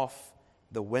working of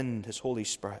the wind, His Holy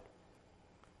Spirit.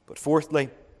 But fourthly,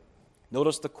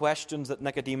 notice the questions that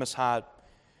Nicodemus had.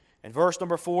 In verse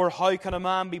number 4, how can a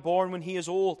man be born when he is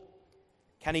old?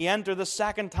 Can he enter the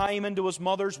second time into his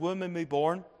mother's womb and be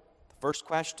born? The first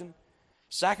question.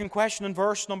 Second question in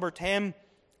verse number 10,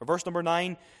 or verse number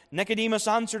 9, Nicodemus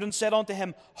answered and said unto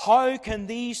him, how can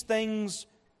these things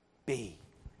be?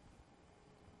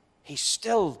 He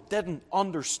still didn't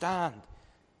understand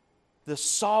the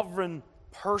sovereign,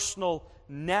 personal,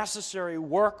 necessary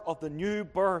work of the new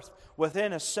birth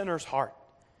within a sinner's heart.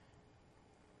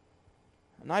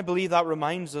 And I believe that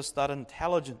reminds us that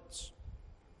intelligence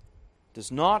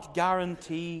does not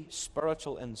guarantee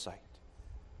spiritual insight.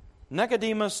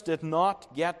 Nicodemus did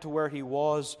not get to where he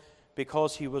was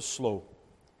because he was slow.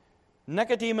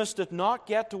 Nicodemus did not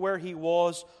get to where he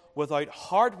was without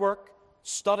hard work,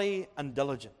 study, and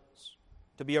diligence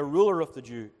to be a ruler of the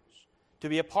Jews, to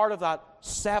be a part of that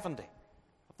 70,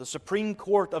 of the Supreme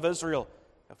Court of Israel,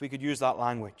 if we could use that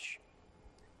language.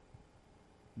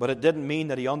 But it didn't mean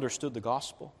that he understood the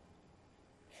gospel.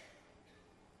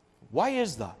 Why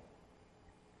is that?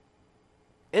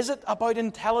 Is it about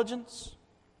intelligence?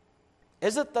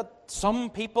 Is it that some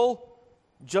people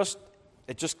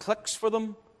it just clicks for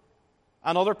them,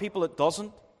 and other people it doesn't?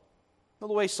 You know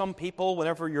the way some people,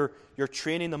 whenever you're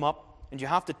training them up, and you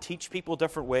have to teach people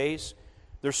different ways,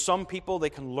 there's some people they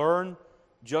can learn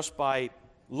just by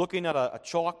looking at a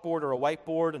chalkboard or a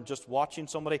whiteboard and just watching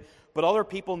somebody, but other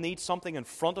people need something in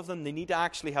front of them. They need to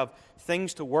actually have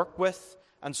things to work with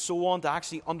and so on to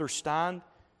actually understand.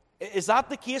 Is that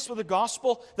the case with the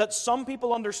gospel? That some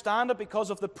people understand it because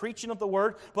of the preaching of the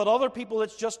word, but other people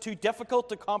it's just too difficult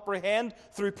to comprehend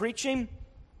through preaching?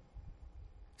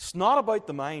 It's not about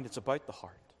the mind, it's about the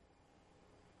heart.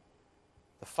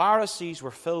 The Pharisees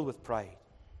were filled with pride.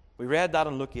 We read that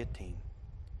in Luke 18.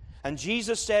 And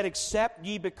Jesus said, except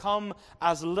ye become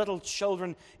as little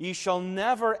children, ye shall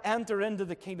never enter into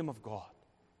the kingdom of God.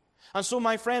 And so,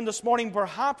 my friend, this morning,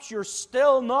 perhaps you're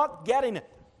still not getting it.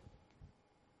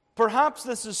 Perhaps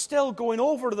this is still going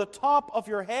over to the top of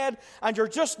your head and you're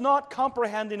just not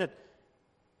comprehending it.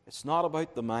 It's not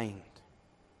about the mind.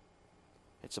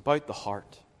 It's about the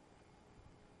heart.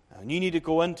 And you need to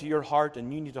go into your heart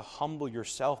and you need to humble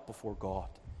yourself before God.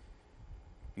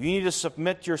 You need to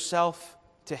submit yourself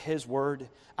to His word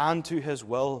and to His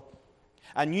will.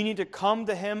 And you need to come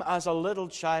to Him as a little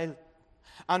child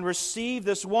and receive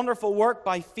this wonderful work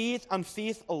by faith and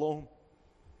faith alone.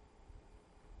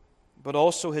 But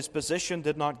also His position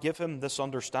did not give Him this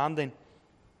understanding.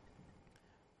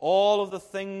 All of the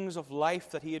things of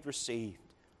life that He had received,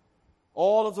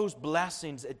 all of those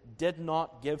blessings, it did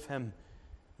not give Him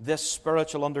this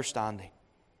spiritual understanding.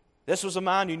 This was a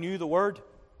man who knew the Word,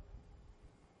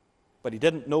 but he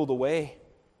didn't know the way.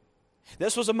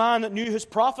 This was a man that knew his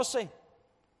prophecy,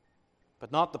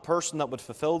 but not the person that would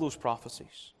fulfill those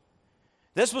prophecies.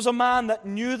 This was a man that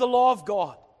knew the law of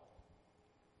God,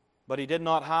 but he did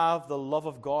not have the love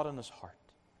of God in his heart.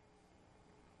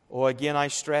 Oh, again, I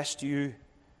stress to you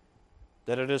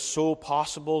that it is so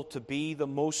possible to be the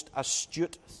most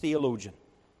astute theologian.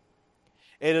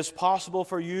 It is possible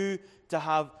for you to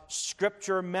have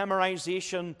Scripture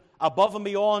memorization above and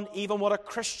beyond even what a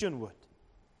Christian would,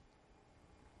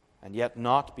 and yet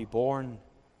not be born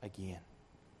again.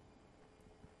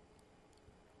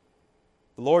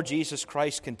 The Lord Jesus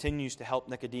Christ continues to help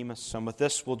Nicodemus, and with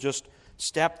this we'll just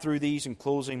step through these in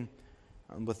closing,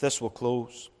 and with this we'll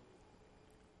close.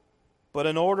 But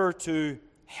in order to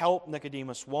help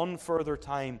Nicodemus one further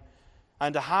time,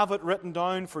 and to have it written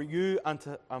down for you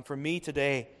and for me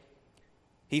today,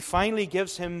 he finally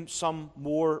gives him some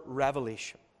more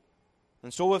revelation.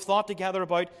 And so we've thought together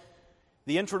about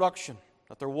the introduction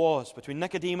that there was between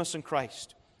Nicodemus and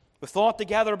Christ. We thought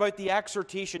together about the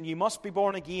exhortation, "You must be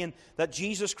born again," that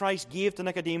Jesus Christ gave to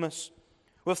Nicodemus.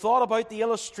 We've thought about the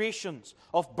illustrations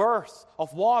of birth,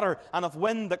 of water, and of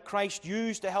wind that Christ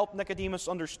used to help Nicodemus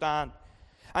understand.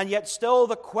 And yet still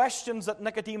the questions that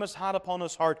Nicodemus had upon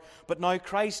his heart. But now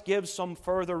Christ gives some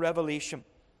further revelation.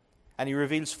 And he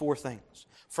reveals four things.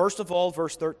 First of all,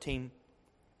 verse 13.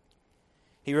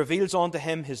 He reveals unto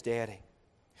him his deity.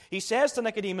 He says to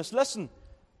Nicodemus, "Listen,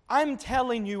 I'm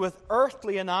telling you with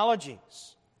earthly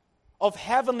analogies of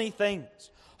heavenly things.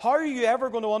 How are you ever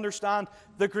going to understand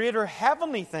the greater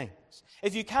heavenly things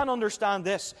if you can't understand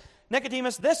this?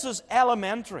 Nicodemus, this is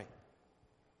elementary.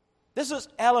 This is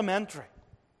elementary.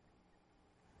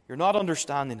 You're not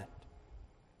understanding it."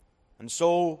 And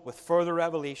so, with further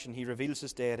revelation, he reveals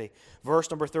his deity. Verse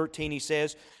number 13, he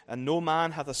says, "And no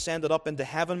man hath ascended up into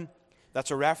heaven."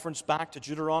 That's a reference back to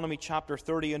Deuteronomy chapter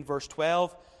 30 and verse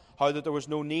 12. How that there was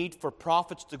no need for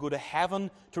prophets to go to heaven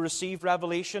to receive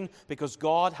revelation because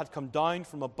God had come down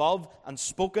from above and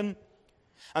spoken.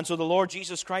 And so the Lord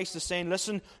Jesus Christ is saying,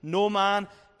 listen, no man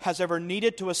has ever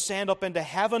needed to ascend up into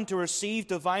heaven to receive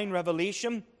divine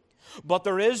revelation. But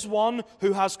there is one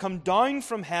who has come down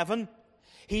from heaven.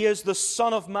 He is the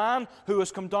Son of Man who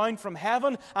has come down from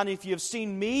heaven. And if you have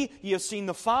seen me, you have seen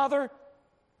the Father.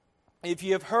 If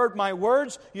you have heard my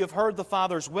words, you have heard the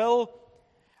Father's will.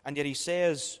 And yet he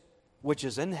says, which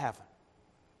is in heaven.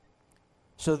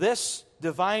 So this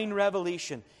divine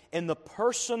revelation in the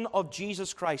person of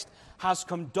Jesus Christ has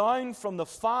come down from the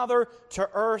Father to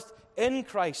earth in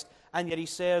Christ. And yet he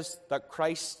says that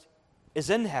Christ is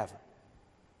in heaven.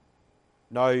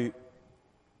 Now,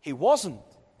 he wasn't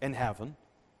in heaven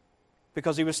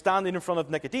because he was standing in front of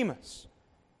Nicodemus.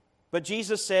 But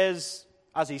Jesus says,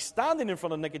 as he's standing in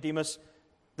front of Nicodemus,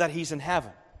 that he's in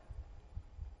heaven.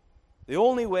 The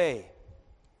only way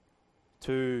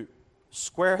to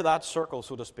square that circle,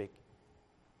 so to speak,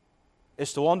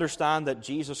 is to understand that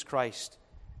Jesus Christ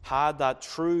had that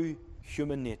true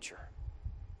human nature.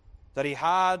 That he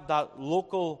had that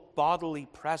local bodily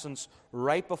presence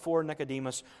right before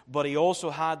Nicodemus, but he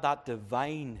also had that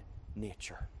divine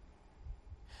nature.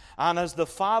 And as the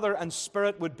Father and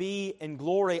Spirit would be in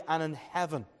glory and in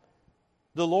heaven,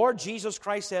 the Lord Jesus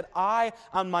Christ said, I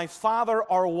and my Father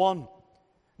are one.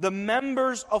 The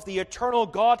members of the eternal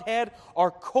Godhead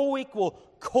are co-equal,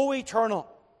 co-eternal.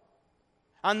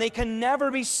 And they can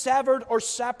never be severed or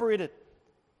separated.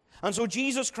 And so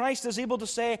Jesus Christ is able to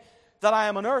say that I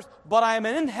am on earth, but I am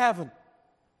in heaven,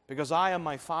 because I and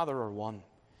my Father are one.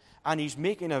 And he's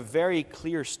making a very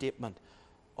clear statement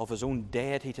of his own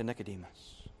deity to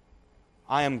Nicodemus.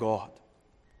 I am God.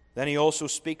 Then he also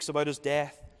speaks about his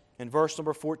death. In verse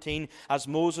number 14, as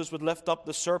Moses would lift up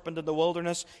the serpent in the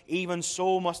wilderness, even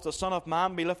so must the Son of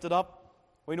Man be lifted up.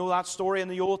 We know that story in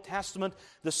the Old Testament.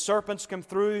 The serpents came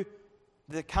through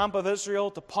the camp of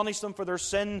Israel to punish them for their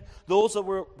sin. Those that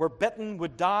were bitten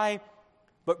would die.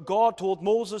 But God told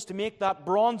Moses to make that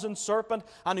bronzen serpent,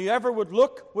 and whoever would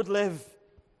look would live.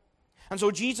 And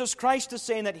so Jesus Christ is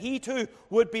saying that he too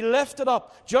would be lifted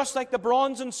up, just like the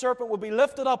bronzen serpent would be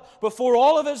lifted up before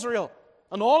all of Israel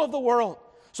and all of the world.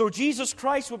 So Jesus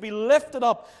Christ would be lifted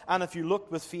up, and if you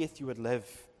looked with faith, you would live.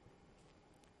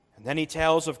 And then he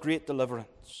tells of great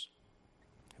deliverance.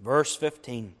 Verse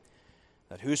 15,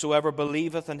 that whosoever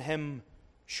believeth in him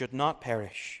should not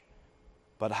perish,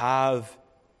 but have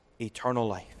eternal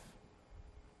life.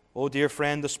 Oh, dear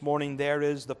friend, this morning there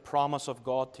is the promise of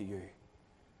God to you.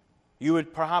 You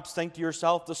would perhaps think to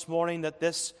yourself this morning that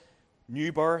this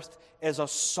new birth is a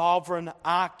sovereign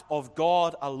act of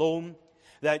God alone,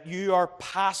 that you are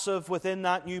passive within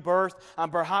that new birth,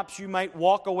 and perhaps you might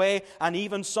walk away, and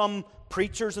even some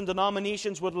preachers and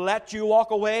denominations would let you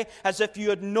walk away as if you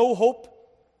had no hope,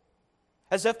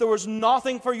 as if there was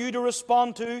nothing for you to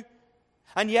respond to.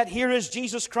 And yet here is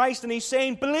Jesus Christ, and he's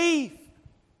saying, believe,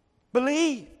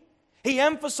 believe. He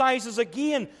emphasizes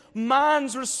again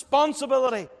man's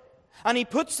responsibility. And he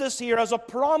puts this here as a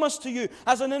promise to you,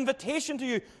 as an invitation to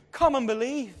you. Come and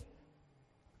believe.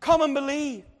 Come and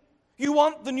believe. You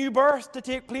want the new birth to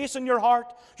take place in your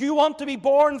heart. You want to be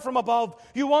born from above.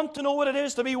 You want to know what it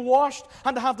is to be washed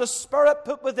and to have the Spirit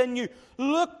put within you.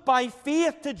 Look by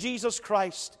faith to Jesus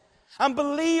Christ and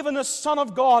believe in the Son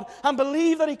of God and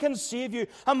believe that he can save you.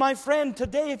 And my friend,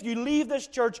 today if you leave this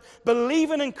church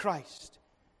believing in Christ,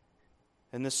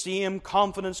 and the same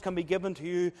confidence can be given to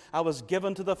you I was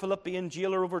given to the Philippian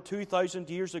jailer over 2,000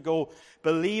 years ago.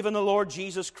 Believe in the Lord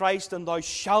Jesus Christ and thou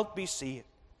shalt be saved.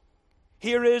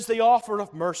 Here is the offer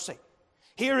of mercy.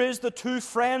 Here is the two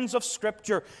friends of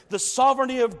Scripture, the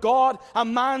sovereignty of God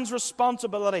and man's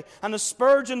responsibility. And as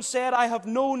Spurgeon said, I have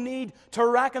no need to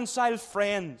reconcile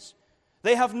friends.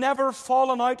 They have never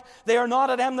fallen out. They are not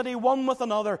at enmity one with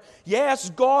another. Yes,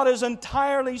 God is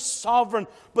entirely sovereign,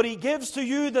 but He gives to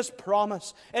you this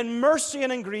promise in mercy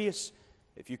and in grace.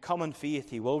 If you come in faith,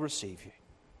 He will receive you.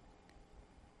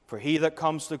 For he that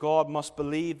comes to God must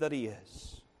believe that He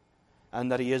is,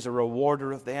 and that He is a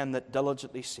rewarder of them that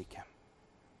diligently seek Him.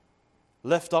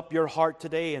 Lift up your heart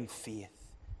today in faith.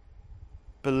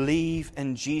 Believe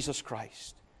in Jesus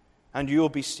Christ, and you will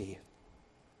be saved.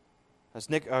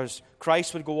 As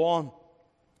Christ would go on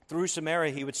through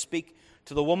Samaria, He would speak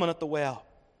to the woman at the well,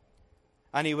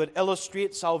 and He would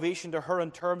illustrate salvation to her in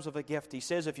terms of a gift. He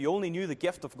says, if you only knew the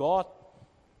gift of God,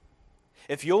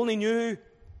 if you only knew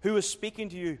who was speaking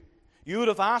to you, you would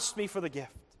have asked me for the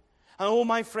gift. And oh,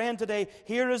 my friend, today,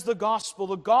 here is the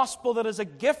gospel that is a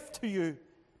gift to you.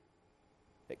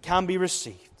 It can be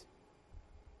received.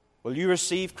 Will you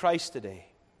receive Christ today?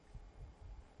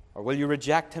 Or will you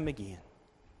reject Him again?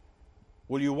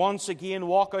 Will you once again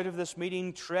walk out of this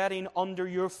meeting treading under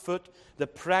your foot the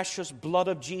precious blood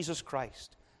of Jesus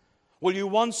Christ? Will you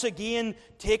once again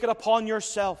take it upon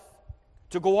yourself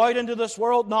to go out into this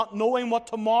world not knowing what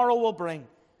tomorrow will bring,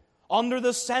 under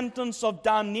the sentence of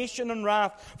damnation and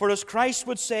wrath? For as Christ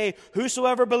would say,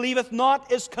 whosoever believeth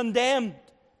not is condemned.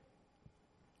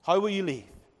 How will you leave?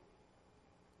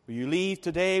 Will you leave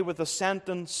today with the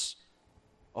sentence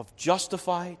of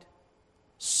justified,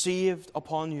 saved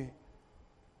upon you?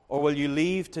 Or will you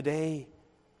leave today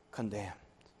condemned?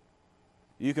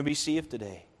 You can be saved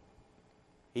today.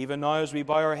 Even now as we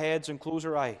bow our heads and close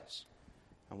our eyes,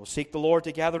 and we'll seek the Lord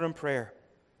together in prayer,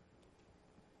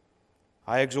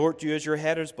 I exhort you as your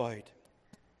head is bowed,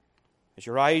 as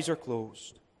your eyes are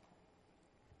closed,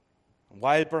 and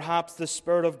while perhaps the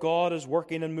Spirit of God is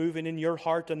working and moving in your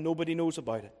heart and nobody knows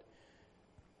about it,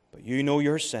 but you know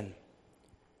your sin,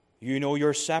 you know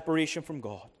your separation from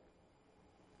God,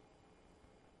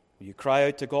 will you cry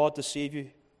out to God to save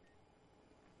you?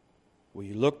 Will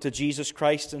you look to Jesus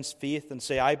Christ in faith and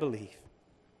say, I believe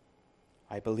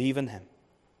in Him?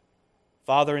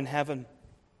 Father in heaven,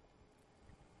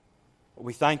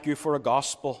 we thank You for a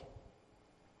gospel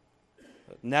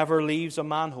that never leaves a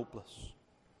man hopeless.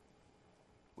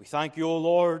 We thank You, O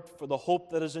Lord, for the hope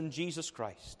that is in Jesus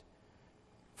Christ,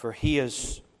 for He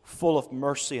is full of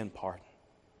mercy and pardon.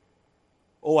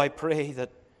 Oh, I pray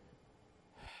that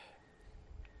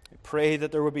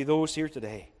there would be those here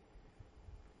today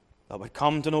that would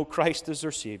come to know Christ as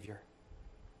their Savior,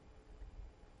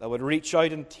 that would reach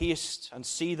out and taste and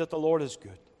see that the Lord is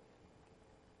good.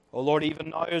 Oh Lord,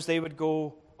 even now as they would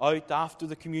go out after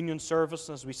the communion service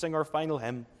and as we sing our final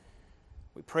hymn,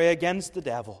 we pray against the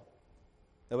devil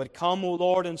that would come, O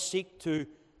Lord, and seek to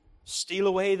steal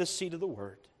away the seed of the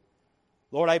word.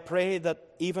 Lord, I pray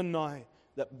that even now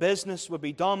that business would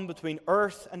be done between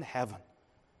earth and heaven,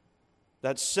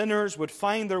 that sinners would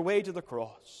find their way to the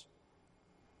cross,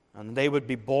 and they would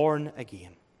be born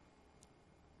again.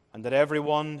 And that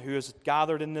everyone who is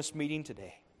gathered in this meeting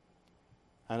today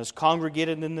and is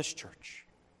congregated in this church,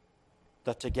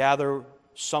 that together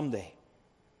someday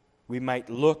we might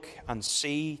look and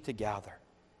see together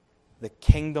the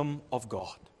kingdom of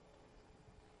God.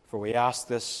 For we ask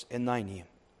this in Thy name.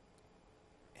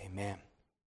 Amen.